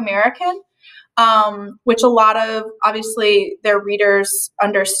Black American. Which a lot of, obviously, their readers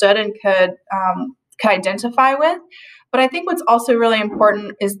understood and could identify with. But I think what's also really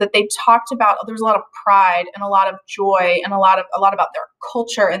important is that they talked about, there's a lot of pride and a lot of joy and a lot about their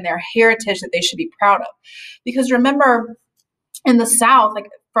culture and their heritage that they should be proud of. Because remember, in the South, like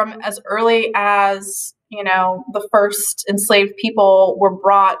from as early as, the first enslaved people were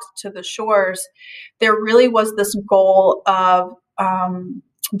brought to the shores, there really was this goal of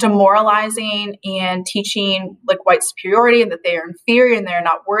demoralizing and teaching like white superiority and that they are inferior and they're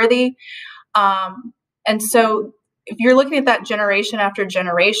not worthy. And so if you're looking at that generation after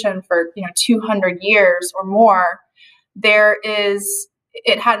generation for 200 years or more,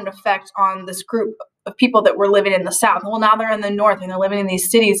 it had an effect on this group of people that were living in the South. Well, now they're in the North and they're living in these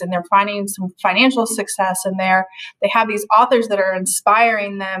cities and they're finding some financial success, and they have these authors that are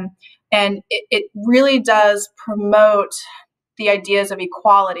inspiring them, and it really does promote the ideas of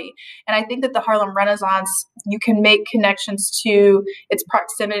equality. And I think that the Harlem Renaissance, you can make connections to its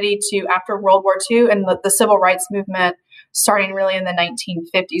proximity to after World War II and the civil rights movement starting really in the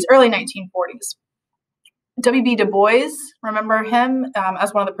 1950s, early 1940s. W.B. Du Bois, remember him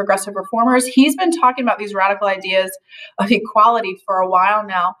as one of the progressive reformers? He's been talking about these radical ideas of equality for a while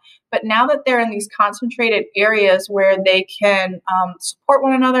now. But now that they're in these concentrated areas where they can support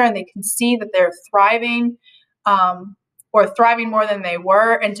one another and they can see that they're thriving, or thriving more than they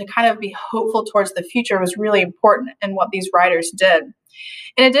were, and to kind of be hopeful towards the future was really important in what these writers did.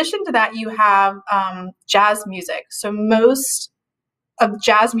 In addition to that, you have jazz music. So most of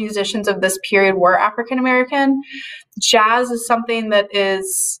jazz musicians of this period were African American. Jazz is something that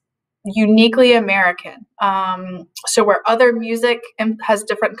is uniquely American. So where other music has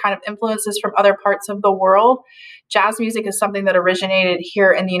different kind of influences from other parts of the world, jazz music is something that originated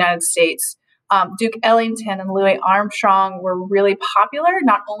here in the United States. Duke Ellington and Louis Armstrong were really popular,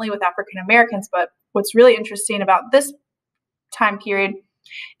 not only with African Americans, but what's really interesting about this time period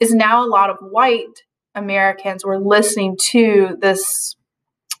is now a lot of white Americans were listening to this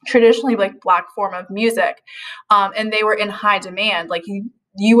traditionally like Black form of music, and they were in high demand. Like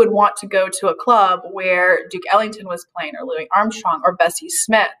you would want to go to a club where Duke Ellington was playing, or Louis Armstrong, or Bessie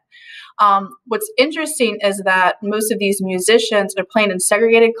Smith. What's interesting is that most of these musicians are playing in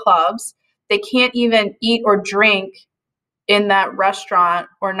segregated clubs. They can't even eat or drink in that restaurant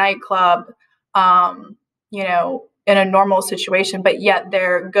or nightclub, in a normal situation, but yet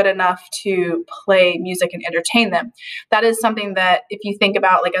they're good enough to play music and entertain them. That is something that, if you think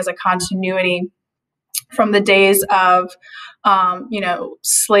about like as a continuity from the days of,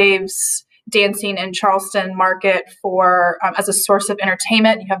 slaves dancing in Charleston Market for as a source of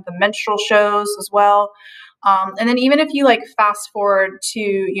entertainment. You have the minstrel shows as well. And then even if you like fast forward to,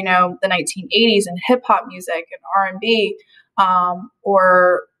 the 1980s and hip hop music and R&B,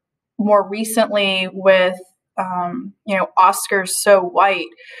 or more recently with, Oscars So White,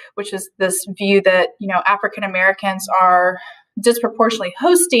 which is this view that, African Americans are disproportionately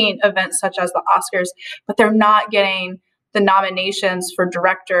hosting events such as the Oscars, but they're not getting the nominations for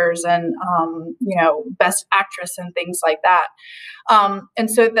directors and, best actress and things like that. And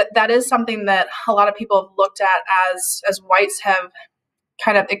so that is something that a lot of people have looked at as whites have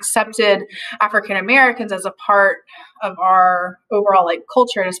kind of accepted African Americans as a part of our overall like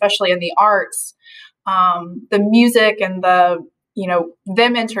culture, and especially in the arts. The music and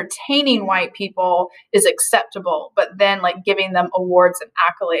them entertaining white people is acceptable, but then like giving them awards and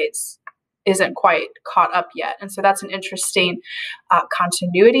accolades isn't quite caught up yet. And so that's an interesting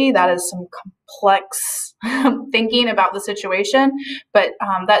continuity. That is some complex thinking about the situation, but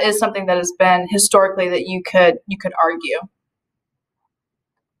that is something that has been historically that you could argue.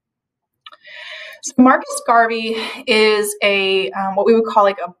 So Marcus Garvey is a what we would call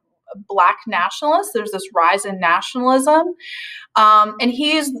like a Black nationalist. There's this rise in nationalism. And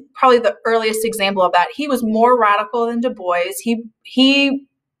he's probably the earliest example of that. He was more radical than Du Bois. He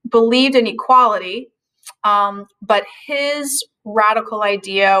believed in equality, but his radical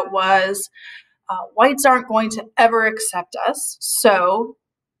idea was whites aren't going to ever accept us. So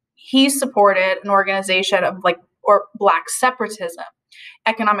he supported an organization of Black separatism,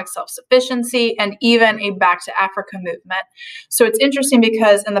 economic self-sufficiency, and even a Back to Africa movement. So it's interesting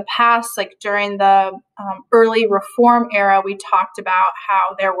because in the past, like during the early reform era, we talked about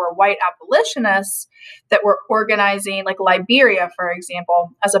how there were white abolitionists that were organizing, like Liberia, for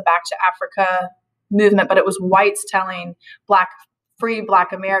example, as a Back to Africa movement, but it was whites telling free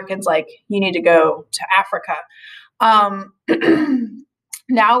Black Americans, like, you need to go to Africa.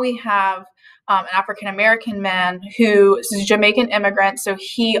 Now we have an African-American man who is a Jamaican immigrant. So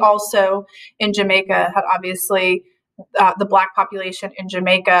he also in Jamaica had obviously the Black population in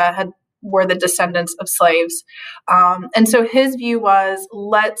Jamaica were the descendants of slaves. And so his view was,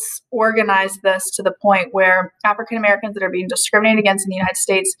 let's organize this to the point where African-Americans that are being discriminated against in the United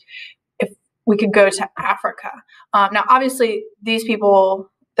States, if we could go to Africa. Now, obviously, these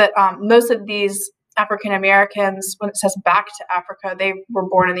people that most of these African Americans, when it says back to Africa, they were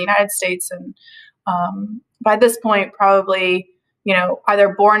born in the United States, and by this point, probably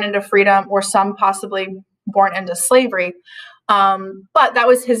either born into freedom or some possibly born into slavery. But that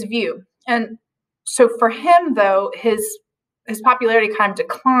was his view, and so for him, though, his popularity kind of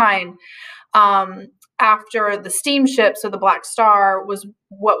declined after the steamship. So the Black Star was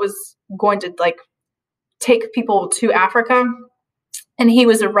what was going to take people to Africa. And he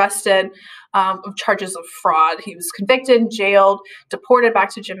was arrested of charges of fraud. He was convicted, jailed, deported back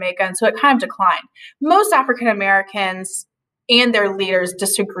to Jamaica. And so it kind of declined. Most African Americans and their leaders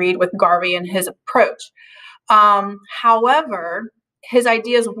disagreed with Garvey and his approach. However, his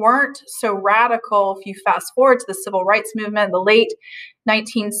ideas weren't so radical if you fast forward to the civil rights movement in the late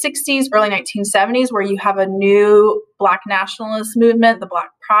 1960s, early 1970s, where you have a new Black nationalist movement, the Black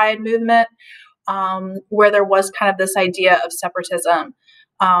Pride movement, where there was kind of this idea of separatism.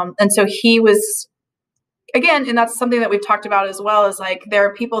 And so he was, again, and that's something that we've talked about as well, is like there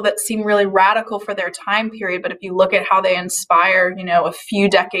are people that seem really radical for their time period, but if you look at how they inspire, a few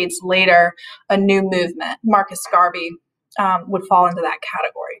decades later, a new movement, Marcus Garvey would fall into that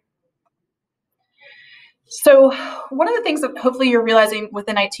category. So one of the things that hopefully you're realizing with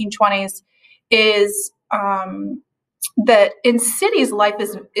the 1920s is that in cities, life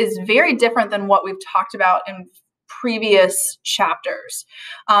is very different than what we've talked about in previous chapters.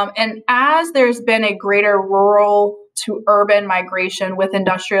 And as there's been a greater rural to urban migration with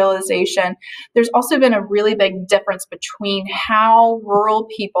industrialization, there's also been a really big difference between how rural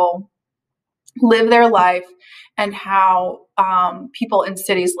people live their life and how people in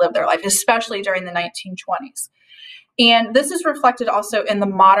cities live their life, especially during the 1920s. And this is reflected also in the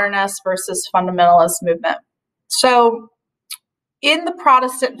modernist versus fundamentalist movement. So in the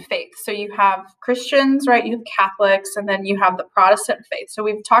Protestant faith, so you have Christians, right? You have Catholics, and then you have the Protestant faith. So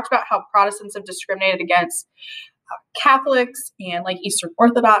we've talked about how Protestants have discriminated against Catholics and like Eastern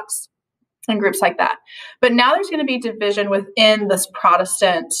Orthodox and groups like that. But now there's going to be division within this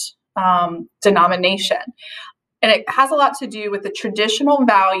Protestant denomination. And it has a lot to do with the traditional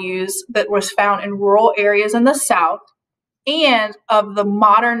values that was found in rural areas in the South and of the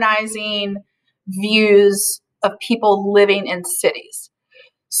modernizing views of people living in cities.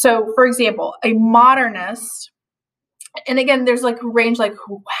 So, for example, a modernist, and again, there's like a range, like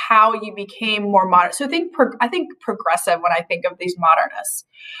how you became more modern. So I think progressive when I think of these modernists.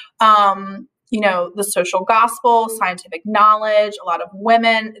 The social gospel, scientific knowledge, a lot of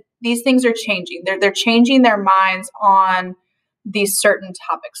women, these things are changing. They're changing their minds on these certain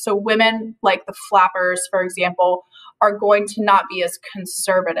topics. So women, like the flappers, for example, are going to not be as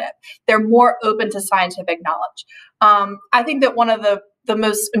conservative. They're more open to scientific knowledge. I think that one of the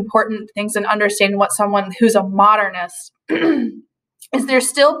most important things in understanding what someone who's a modernist is they're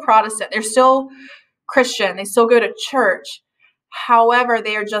still Protestant, they're still Christian, they still go to church. However,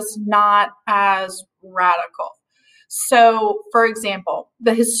 they are just not as radical. So, for example,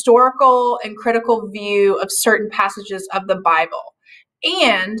 the historical and critical view of certain passages of the Bible,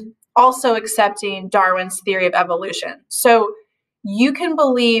 and also accepting Darwin's theory of evolution. So you can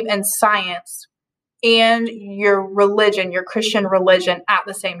believe in science and your religion, your Christian religion at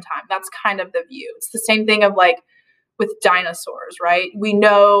the same time. That's kind of the view. It's the same thing of like with dinosaurs, right? We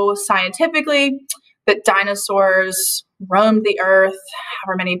know scientifically that dinosaurs roamed the earth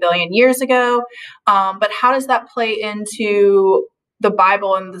however many billion years ago. But how does that play into the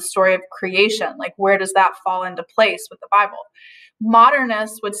Bible and the story of creation? Like, where does that fall into place with the Bible?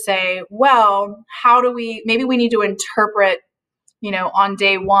 Modernists would say, well, maybe we need to interpret, on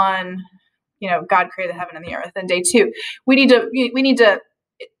day one, God created the heaven and the earth. And day two, we need to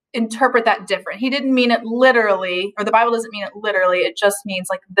interpret that different. He didn't mean it literally, or the Bible doesn't mean it literally. It just means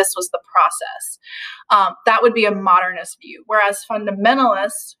like this was the process. That would be a modernist view. Whereas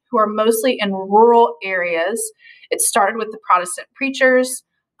fundamentalists, who are mostly in rural areas, it started with the Protestant preachers.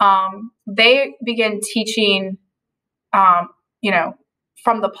 They began teaching,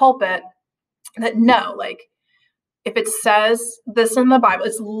 from the pulpit that no, like if it says this in the Bible,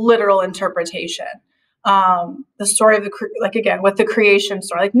 it's literal interpretation. The story of with the creation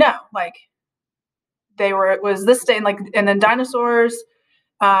story, like no, like it was this day, and then dinosaurs,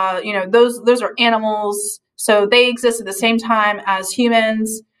 those are animals, so they exist at the same time as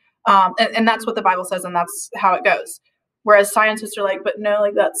humans, and that's what the Bible says, and that's how it goes. Whereas scientists are like, but no,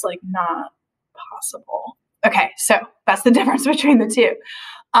 like that's like not possible. Okay, so that's the difference between the two.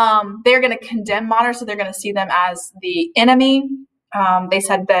 They're going to condemn modernists, so they're going to see them as the enemy. They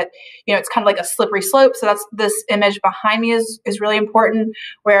said that, it's kind of like a slippery slope. So that's this image behind me is really important,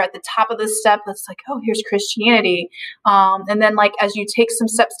 where at the top of the step, it's like, oh, here's Christianity. And then like, as you take some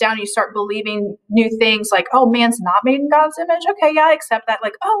steps down, you start believing new things like, oh, man's not made in God's image. Okay, yeah, I accept that.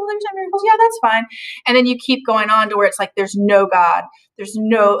 Like, oh, well, there's no miracles. Yeah, that's fine. And then you keep going on to where it's like, there's no God, there's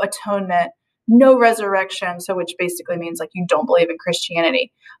no atonement, no resurrection. So which basically means like you don't believe in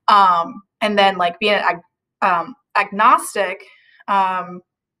Christianity. And then like being agnostic,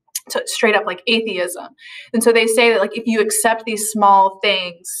 to straight up like atheism. And so they say that like if you accept these small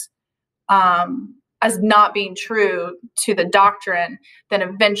things as not being true to the doctrine, then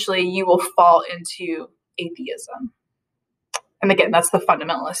eventually you will fall into atheism. And again, that's the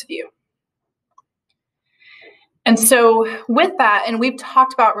fundamentalist view. And so with that, and we've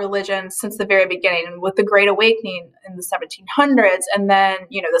talked about religion since the very beginning, and with the Great Awakening in the 1700s, and then,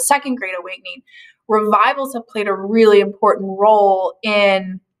 the Second Great Awakening, revivals have played a really important role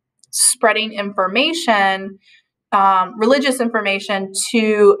in spreading information, religious information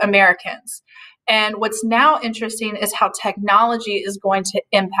to Americans. And what's now interesting is how technology is going to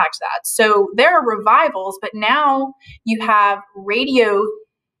impact that. So there are revivals, but now you have radio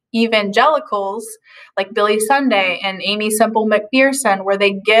evangelicals like Billy Sunday and Amy Semple McPherson, where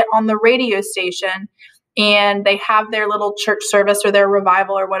they get on the radio station and they have their little church service or their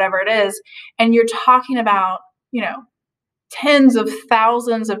revival or whatever it is. And you're talking about, tens of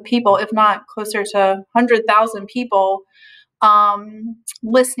thousands of people, if not closer to 100,000 people,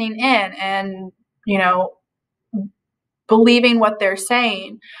 listening in and, believing what they're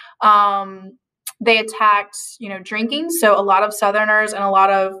saying. They attacked, drinking. So a lot of Southerners and a lot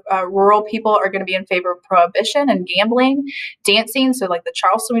of rural people are going to be in favor of prohibition and gambling, dancing. So like the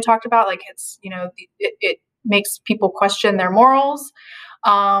Charleston we talked about, like it's, it makes people question their morals.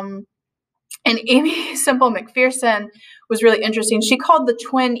 And Amy Semple McPherson was really interesting. She called the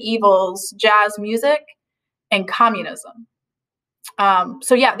twin evils jazz music and communism.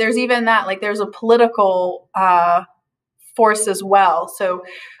 So yeah, there's even that, like there's a political force as well. So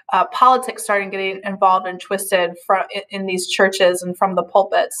politics starting getting involved and twisted in these churches and from the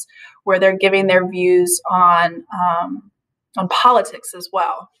pulpits, where they're giving their views on politics as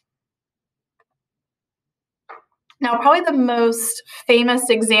well. Now, probably the most famous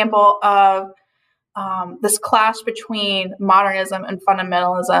example of this clash between modernism and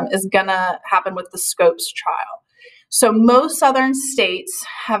fundamentalism is going to happen with the Scopes trial. So most Southern states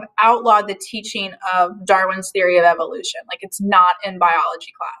have outlawed the teaching of Darwin's theory of evolution. Like it's not in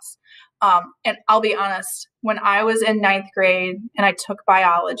biology class. And I'll be honest, when I was in 9th grade and I took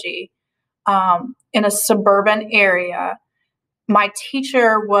biology in a suburban area, my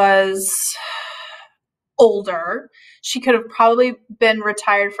teacher was older. She could have probably been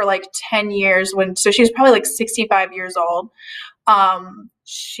retired for like 10 years so she was probably like 65 years old.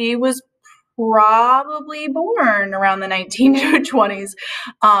 She was probably born around the 1920s.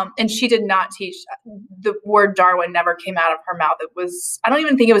 And she did not teach. The word Darwin never came out of her mouth. I don't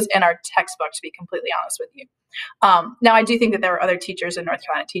even think it was in our textbook, to be completely honest with you. Now I do think that there were other teachers in North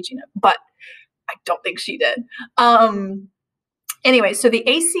Carolina teaching it, but I don't think she did. Anyway, so the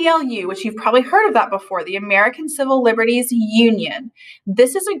ACLU, which you've probably heard of that before, the American Civil Liberties Union,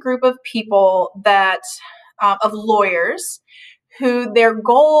 this is a group of people of lawyers who their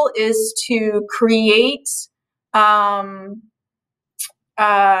goal is to create, through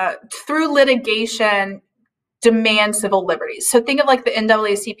litigation, demand civil liberties. So think of like the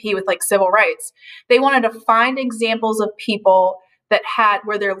NAACP with like civil rights. They wanted to find examples of people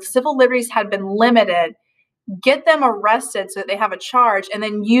where their civil liberties had been limited, get them arrested so that they have a charge, and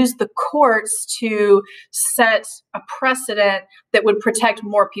then use the courts to set a precedent that would protect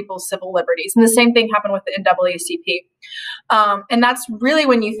more people's civil liberties. And the same thing happened with the NAACP. And that's really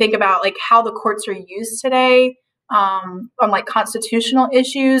when you think about like how the courts are used today on like constitutional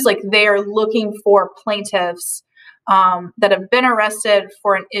issues, like they are looking for plaintiffs that have been arrested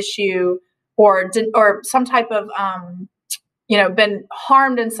for an issue or some type of been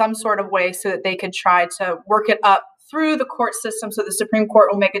harmed in some sort of way, so that they could try to work it up through the court system so the Supreme Court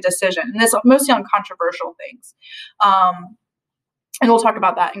will make a decision. And this mostly on controversial things. And we'll talk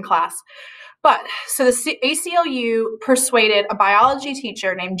about that in class. But so the ACLU persuaded a biology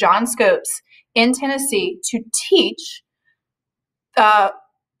teacher named John Scopes in Tennessee to teach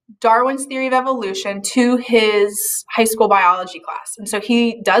Darwin's theory of evolution to his high school biology class. And so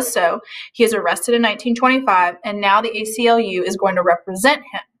he does so. He is arrested in 1925, and now the ACLU is going to represent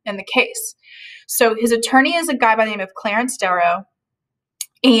him in the case. So his attorney is a guy by the name of Clarence Darrow,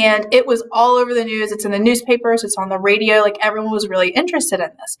 and it was all over the news. It's in the newspapers. It's on the radio. Like everyone was really interested in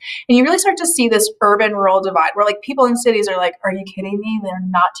this. And you really start to see this urban-rural divide where like people in cities are like, are you kidding me? They're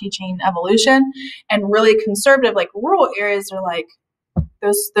not teaching evolution. And really conservative, like rural areas are like,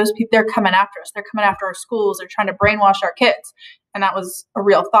 those people, they're coming after us. They're coming after our schools. They're trying to brainwash our kids. And that was a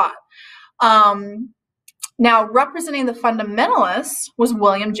real thought. Now, representing the fundamentalists was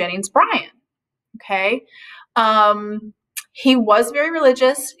William Jennings Bryan. Okay. He was very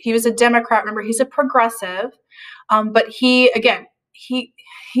religious. He was a Democrat. Remember, he's a progressive. But he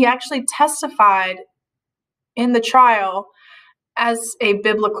actually testified in the trial as a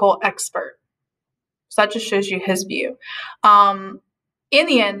biblical expert. So that just shows you his view. In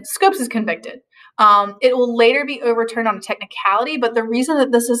the end, Scopes is convicted. It will later be overturned on a technicality, but the reason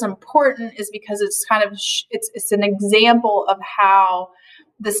that this is important is because it's kind of it's an example of how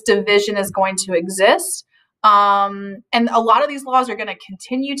this division is going to exist. And a lot of these laws are going to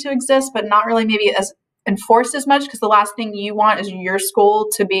continue to exist, but not really maybe as enforced as much, because the last thing you want is your school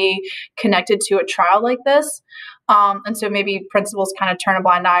to be connected to a trial like this. And so maybe principals kind of turn a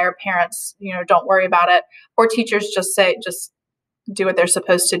blind eye, or parents, don't worry about it, or teachers just do what they're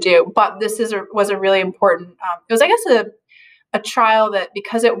supposed to do. But this was a really important, it was, I guess, a trial that,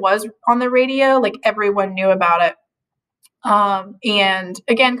 because it was on the radio, like everyone knew about it. And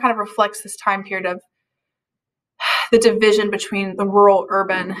again, kind of reflects this time period of the division between the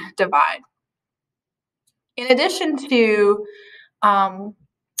rural-urban divide. In addition to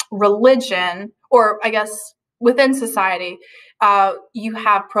religion, or I guess within society, you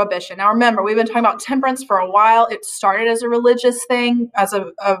have prohibition. Now remember, we've been talking about temperance for a while. It started as a religious thing, as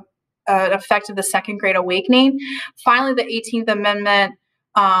an effect of the Second Great Awakening. Finally, the 18th Amendment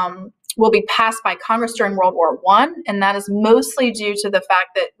will be passed by Congress during World War I, and that is mostly due to the fact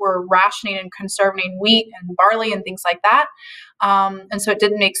that we're rationing and conserving wheat and barley and things like that. And so it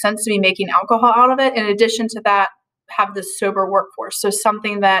didn't make sense to be making alcohol out of it. In addition to that, have this sober workforce. So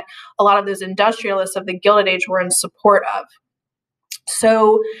something that a lot of those industrialists of the Gilded Age were in support of.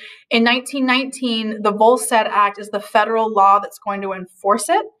 So in 1919, the Volstead Act is the federal law that's going to enforce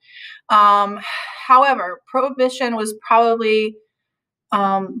it. However, prohibition was probably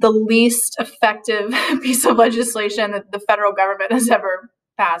the least effective piece of legislation that the federal government has ever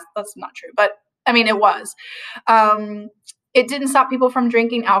passed. That's not true, but I mean, it was. It didn't stop people from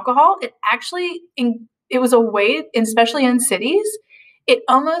drinking alcohol. It actually, it was a way, especially in cities, it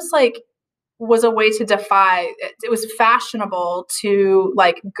almost like was a way to defy. It was fashionable to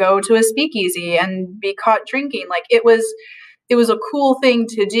like go to a speakeasy and be caught drinking. Like it was a cool thing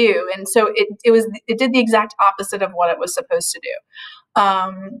to do, and so it did the exact opposite of what it was supposed to do.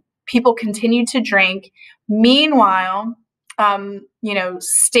 People continued to drink. Meanwhile,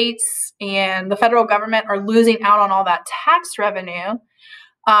 states and the federal government are losing out on all that tax revenue,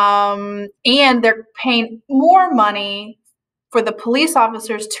 and they're paying more money for the police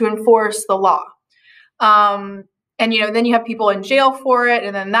officers to enforce the law. And then you have people in jail for it,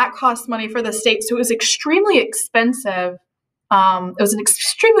 and then that costs money for the state. So it was extremely expensive. It was an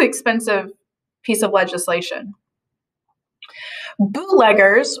extremely expensive piece of legislation.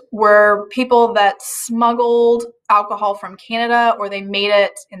 Bootleggers were people that smuggled alcohol from Canada, or they made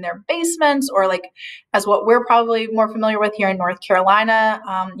it in their basements, or like as what we're probably more familiar with here in North Carolina.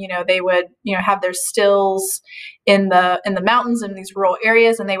 They would have their stills in the mountains in these rural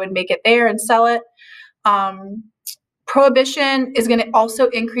areas, and they would make it there and sell it. Prohibition is going to also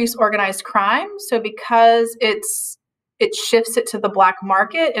increase organized crime. So because it shifts it to the black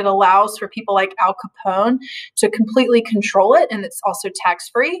market, it allows for people like Al Capone to completely control it, and it's also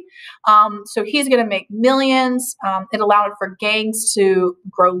tax-free. So he's going to make millions. It allowed for gangs to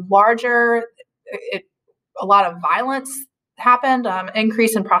grow larger. A lot of violence happened,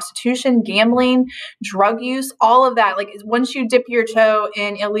 increase in prostitution, gambling, drug use, all of that. Like once you dip your toe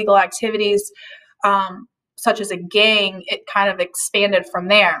in illegal activities, such as a gang, it kind of expanded from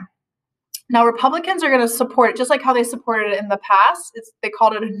there. Now, Republicans are going to support it just like how they supported it in the past. They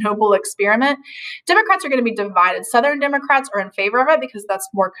called it a noble experiment. Democrats are going to be divided. Southern Democrats are in favor of it because that's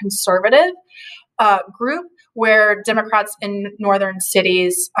more conservative group, where Democrats in northern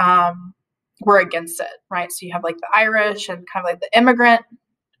cities were against it, right? So you have like the Irish and kind of like the immigrant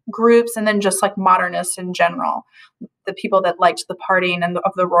groups, and then just like modernists in general, the people that liked the partying and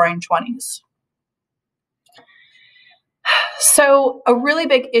of the Roaring '20s. So a really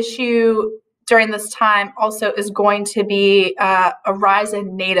big issue during this time also is going to be a rise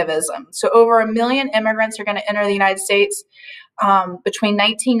in nativism. So over 1 million immigrants are going to enter the United States between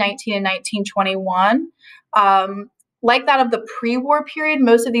 1919 and 1921. Like that of the pre-war period,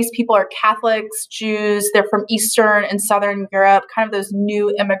 most of these people are Catholics, Jews, they're from Eastern and Southern Europe, kind of those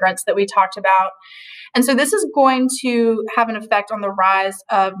new immigrants that we talked about. And so this is going to have an effect on the rise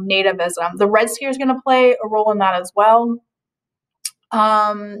of nativism. The Red Scare is going to play a role in that as well.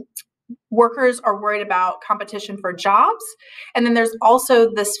 Workers are worried about competition for jobs. And then there's also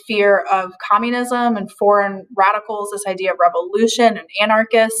this fear of communism and foreign radicals, this idea of revolution and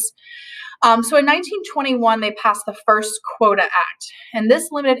anarchists. So in 1921, they passed the first Quota Act, and this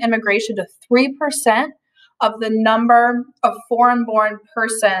limited immigration to 3% of the number of foreign-born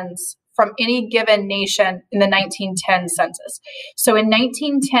persons from any given nation in the 1910 census. So in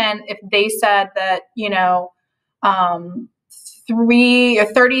 1910, if they said that,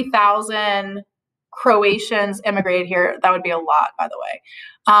 30,000 Croatians immigrated here, that would be a lot, by the way.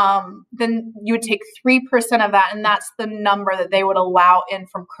 Then you would take 3% of that, and that's the number that they would allow in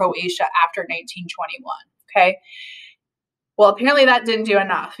from Croatia after 1921. Okay. Well, apparently that didn't do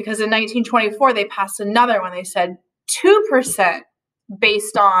enough, because in 1924 they passed another one. They said 2%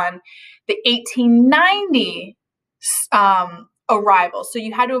 based on the 1890 arrival. So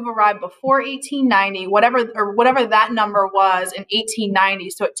you had to have arrived before 1890, whatever that number was in 1890.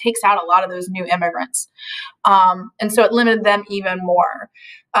 So it takes out a lot of those new immigrants. And so it limited them even more.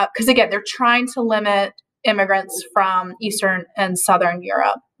 Because again, they're trying to limit immigrants from Eastern and Southern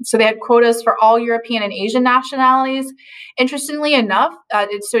Europe. So they had quotas for all European and Asian nationalities. Interestingly enough,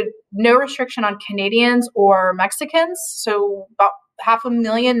 so no restriction on Canadians or Mexicans. So about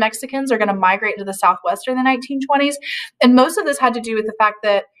 500,000 Mexicans are going to migrate into the Southwest in the 1920s. And most of this had to do with the fact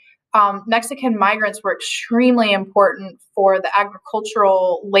that Mexican migrants were extremely important for the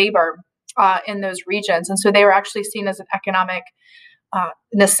agricultural labor in those regions. And so they were actually seen as an economic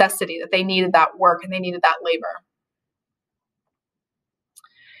necessity, that they needed that work and they needed that labor.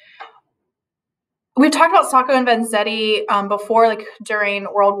 We've talked about Sacco and Vanzetti before, like during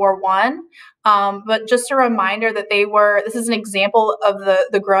World War One, but just a reminder that this is an example of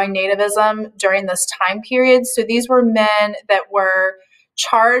the growing nativism during this time period. So these were men that were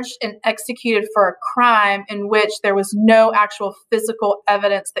charged and executed for a crime in which there was no actual physical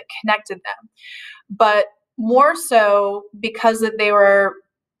evidence that connected them. But more so because that they were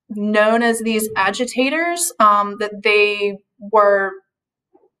known as these agitators, that they were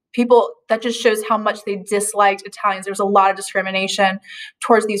people, that just shows how much they disliked Italians. There was a lot of discrimination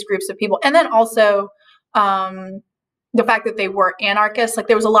towards these groups of people. And then also the fact that they were anarchists, like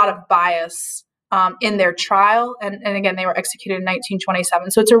there was a lot of bias in their trial. And again, they were executed in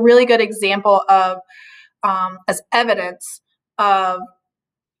 1927. So it's a really good example of, as evidence of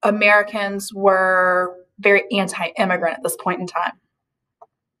Americans were very anti-immigrant at this point in time.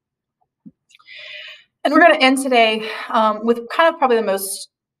 And we're going to end today with kind of probably the most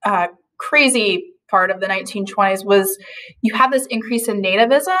crazy part of the 1920s was you have this increase in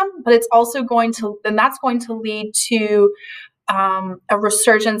nativism, but it's also going to, and that's going to lead to a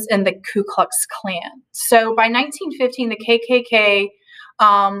resurgence in the Ku Klux Klan. So by 1915, the KKK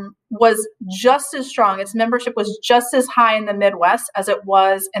was just as strong. Its membership was just as high in the Midwest as it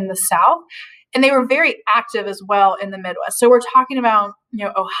was in the South. And they were very active as well in the Midwest. So we're talking about,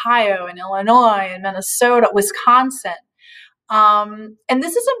 Ohio and Illinois and Minnesota, Wisconsin. And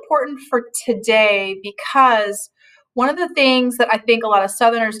this is important for today because one of the things that I think a lot of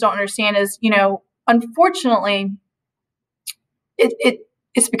Southerners don't understand is, unfortunately,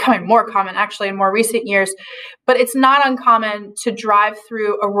 it's becoming more common actually in more recent years, but it's not uncommon to drive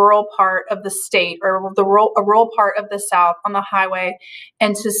through a rural part of the state or a rural part of the South on the highway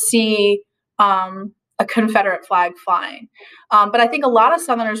and to see a Confederate flag flying. But I think a lot of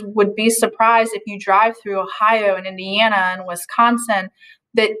Southerners would be surprised if you drive through Ohio and Indiana and Wisconsin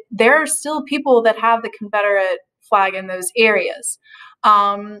that there are still people that have the Confederate flag in those areas.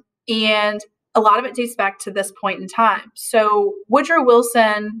 And a lot of it dates back to this point in time. So Woodrow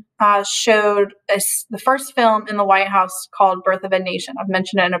Wilson showed the first film in the White House called Birth of a Nation. I've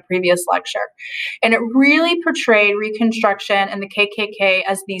mentioned it in a previous lecture. And it really portrayed Reconstruction and the KKK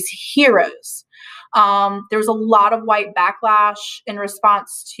as these heroes. There was a lot of white backlash in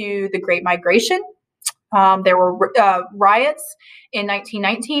response to the Great Migration. There were riots in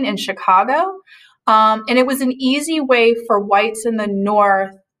 1919 in Chicago. And it was an easy way for whites in the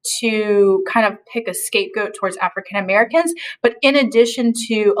North to kind of pick a scapegoat towards African Americans, but in addition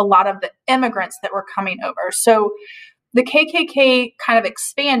to a lot of the immigrants that were coming over. So the KKK kind of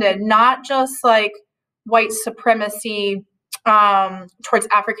expanded, not just like white supremacy towards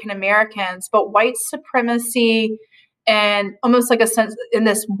African Americans, but white supremacy and almost like a sense in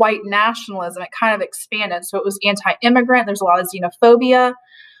this white nationalism. It kind of expanded. So it was anti-immigrant. There's a lot of xenophobia.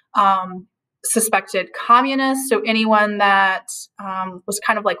 Suspected communists, so anyone that was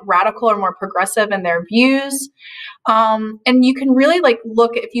kind of like radical or more progressive in their views. And you can really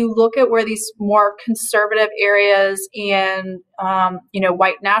if you look at where these more conservative areas and,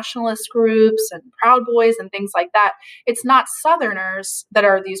 white nationalist groups and Proud Boys and things like that, it's not Southerners that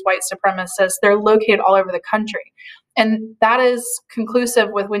are these white supremacists. They're located all over the country. And that is conclusive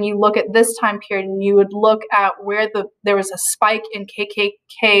with when you look at this time period and you would look at where there was a spike in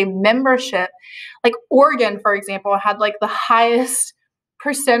KKK membership. Like Oregon, for example, had like the highest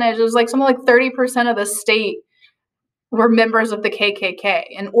percentage. It was like something like 30% of the state were members of the KKK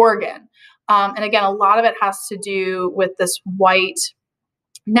in Oregon. And again, a lot of it has to do with this white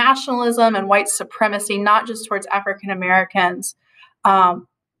nationalism and white supremacy, not just towards African Americans.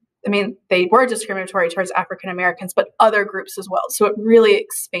 They were discriminatory towards African Americans, but other groups as well. So it really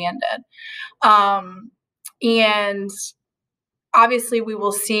expanded. And obviously we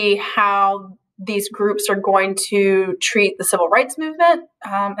will see how these groups are going to treat the civil rights movement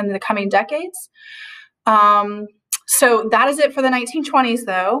in the coming decades. So that is it for the 1920s,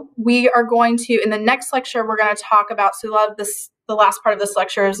 though. We are going to, in the next lecture, we're going to talk about, so the last part of this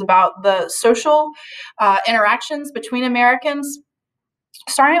lecture is about the social interactions between Americans.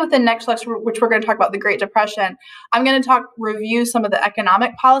 Starting with the next lecture, which we're going to talk about the Great Depression, I'm going to review some of the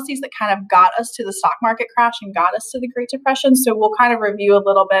economic policies that kind of got us to the stock market crash and got us to the Great Depression. So we'll kind of review a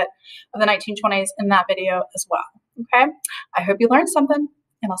little bit of the 1920s in that video as well. Okay. I hope you learned something,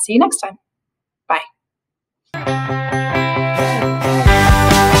 and I'll see you next time. Bye.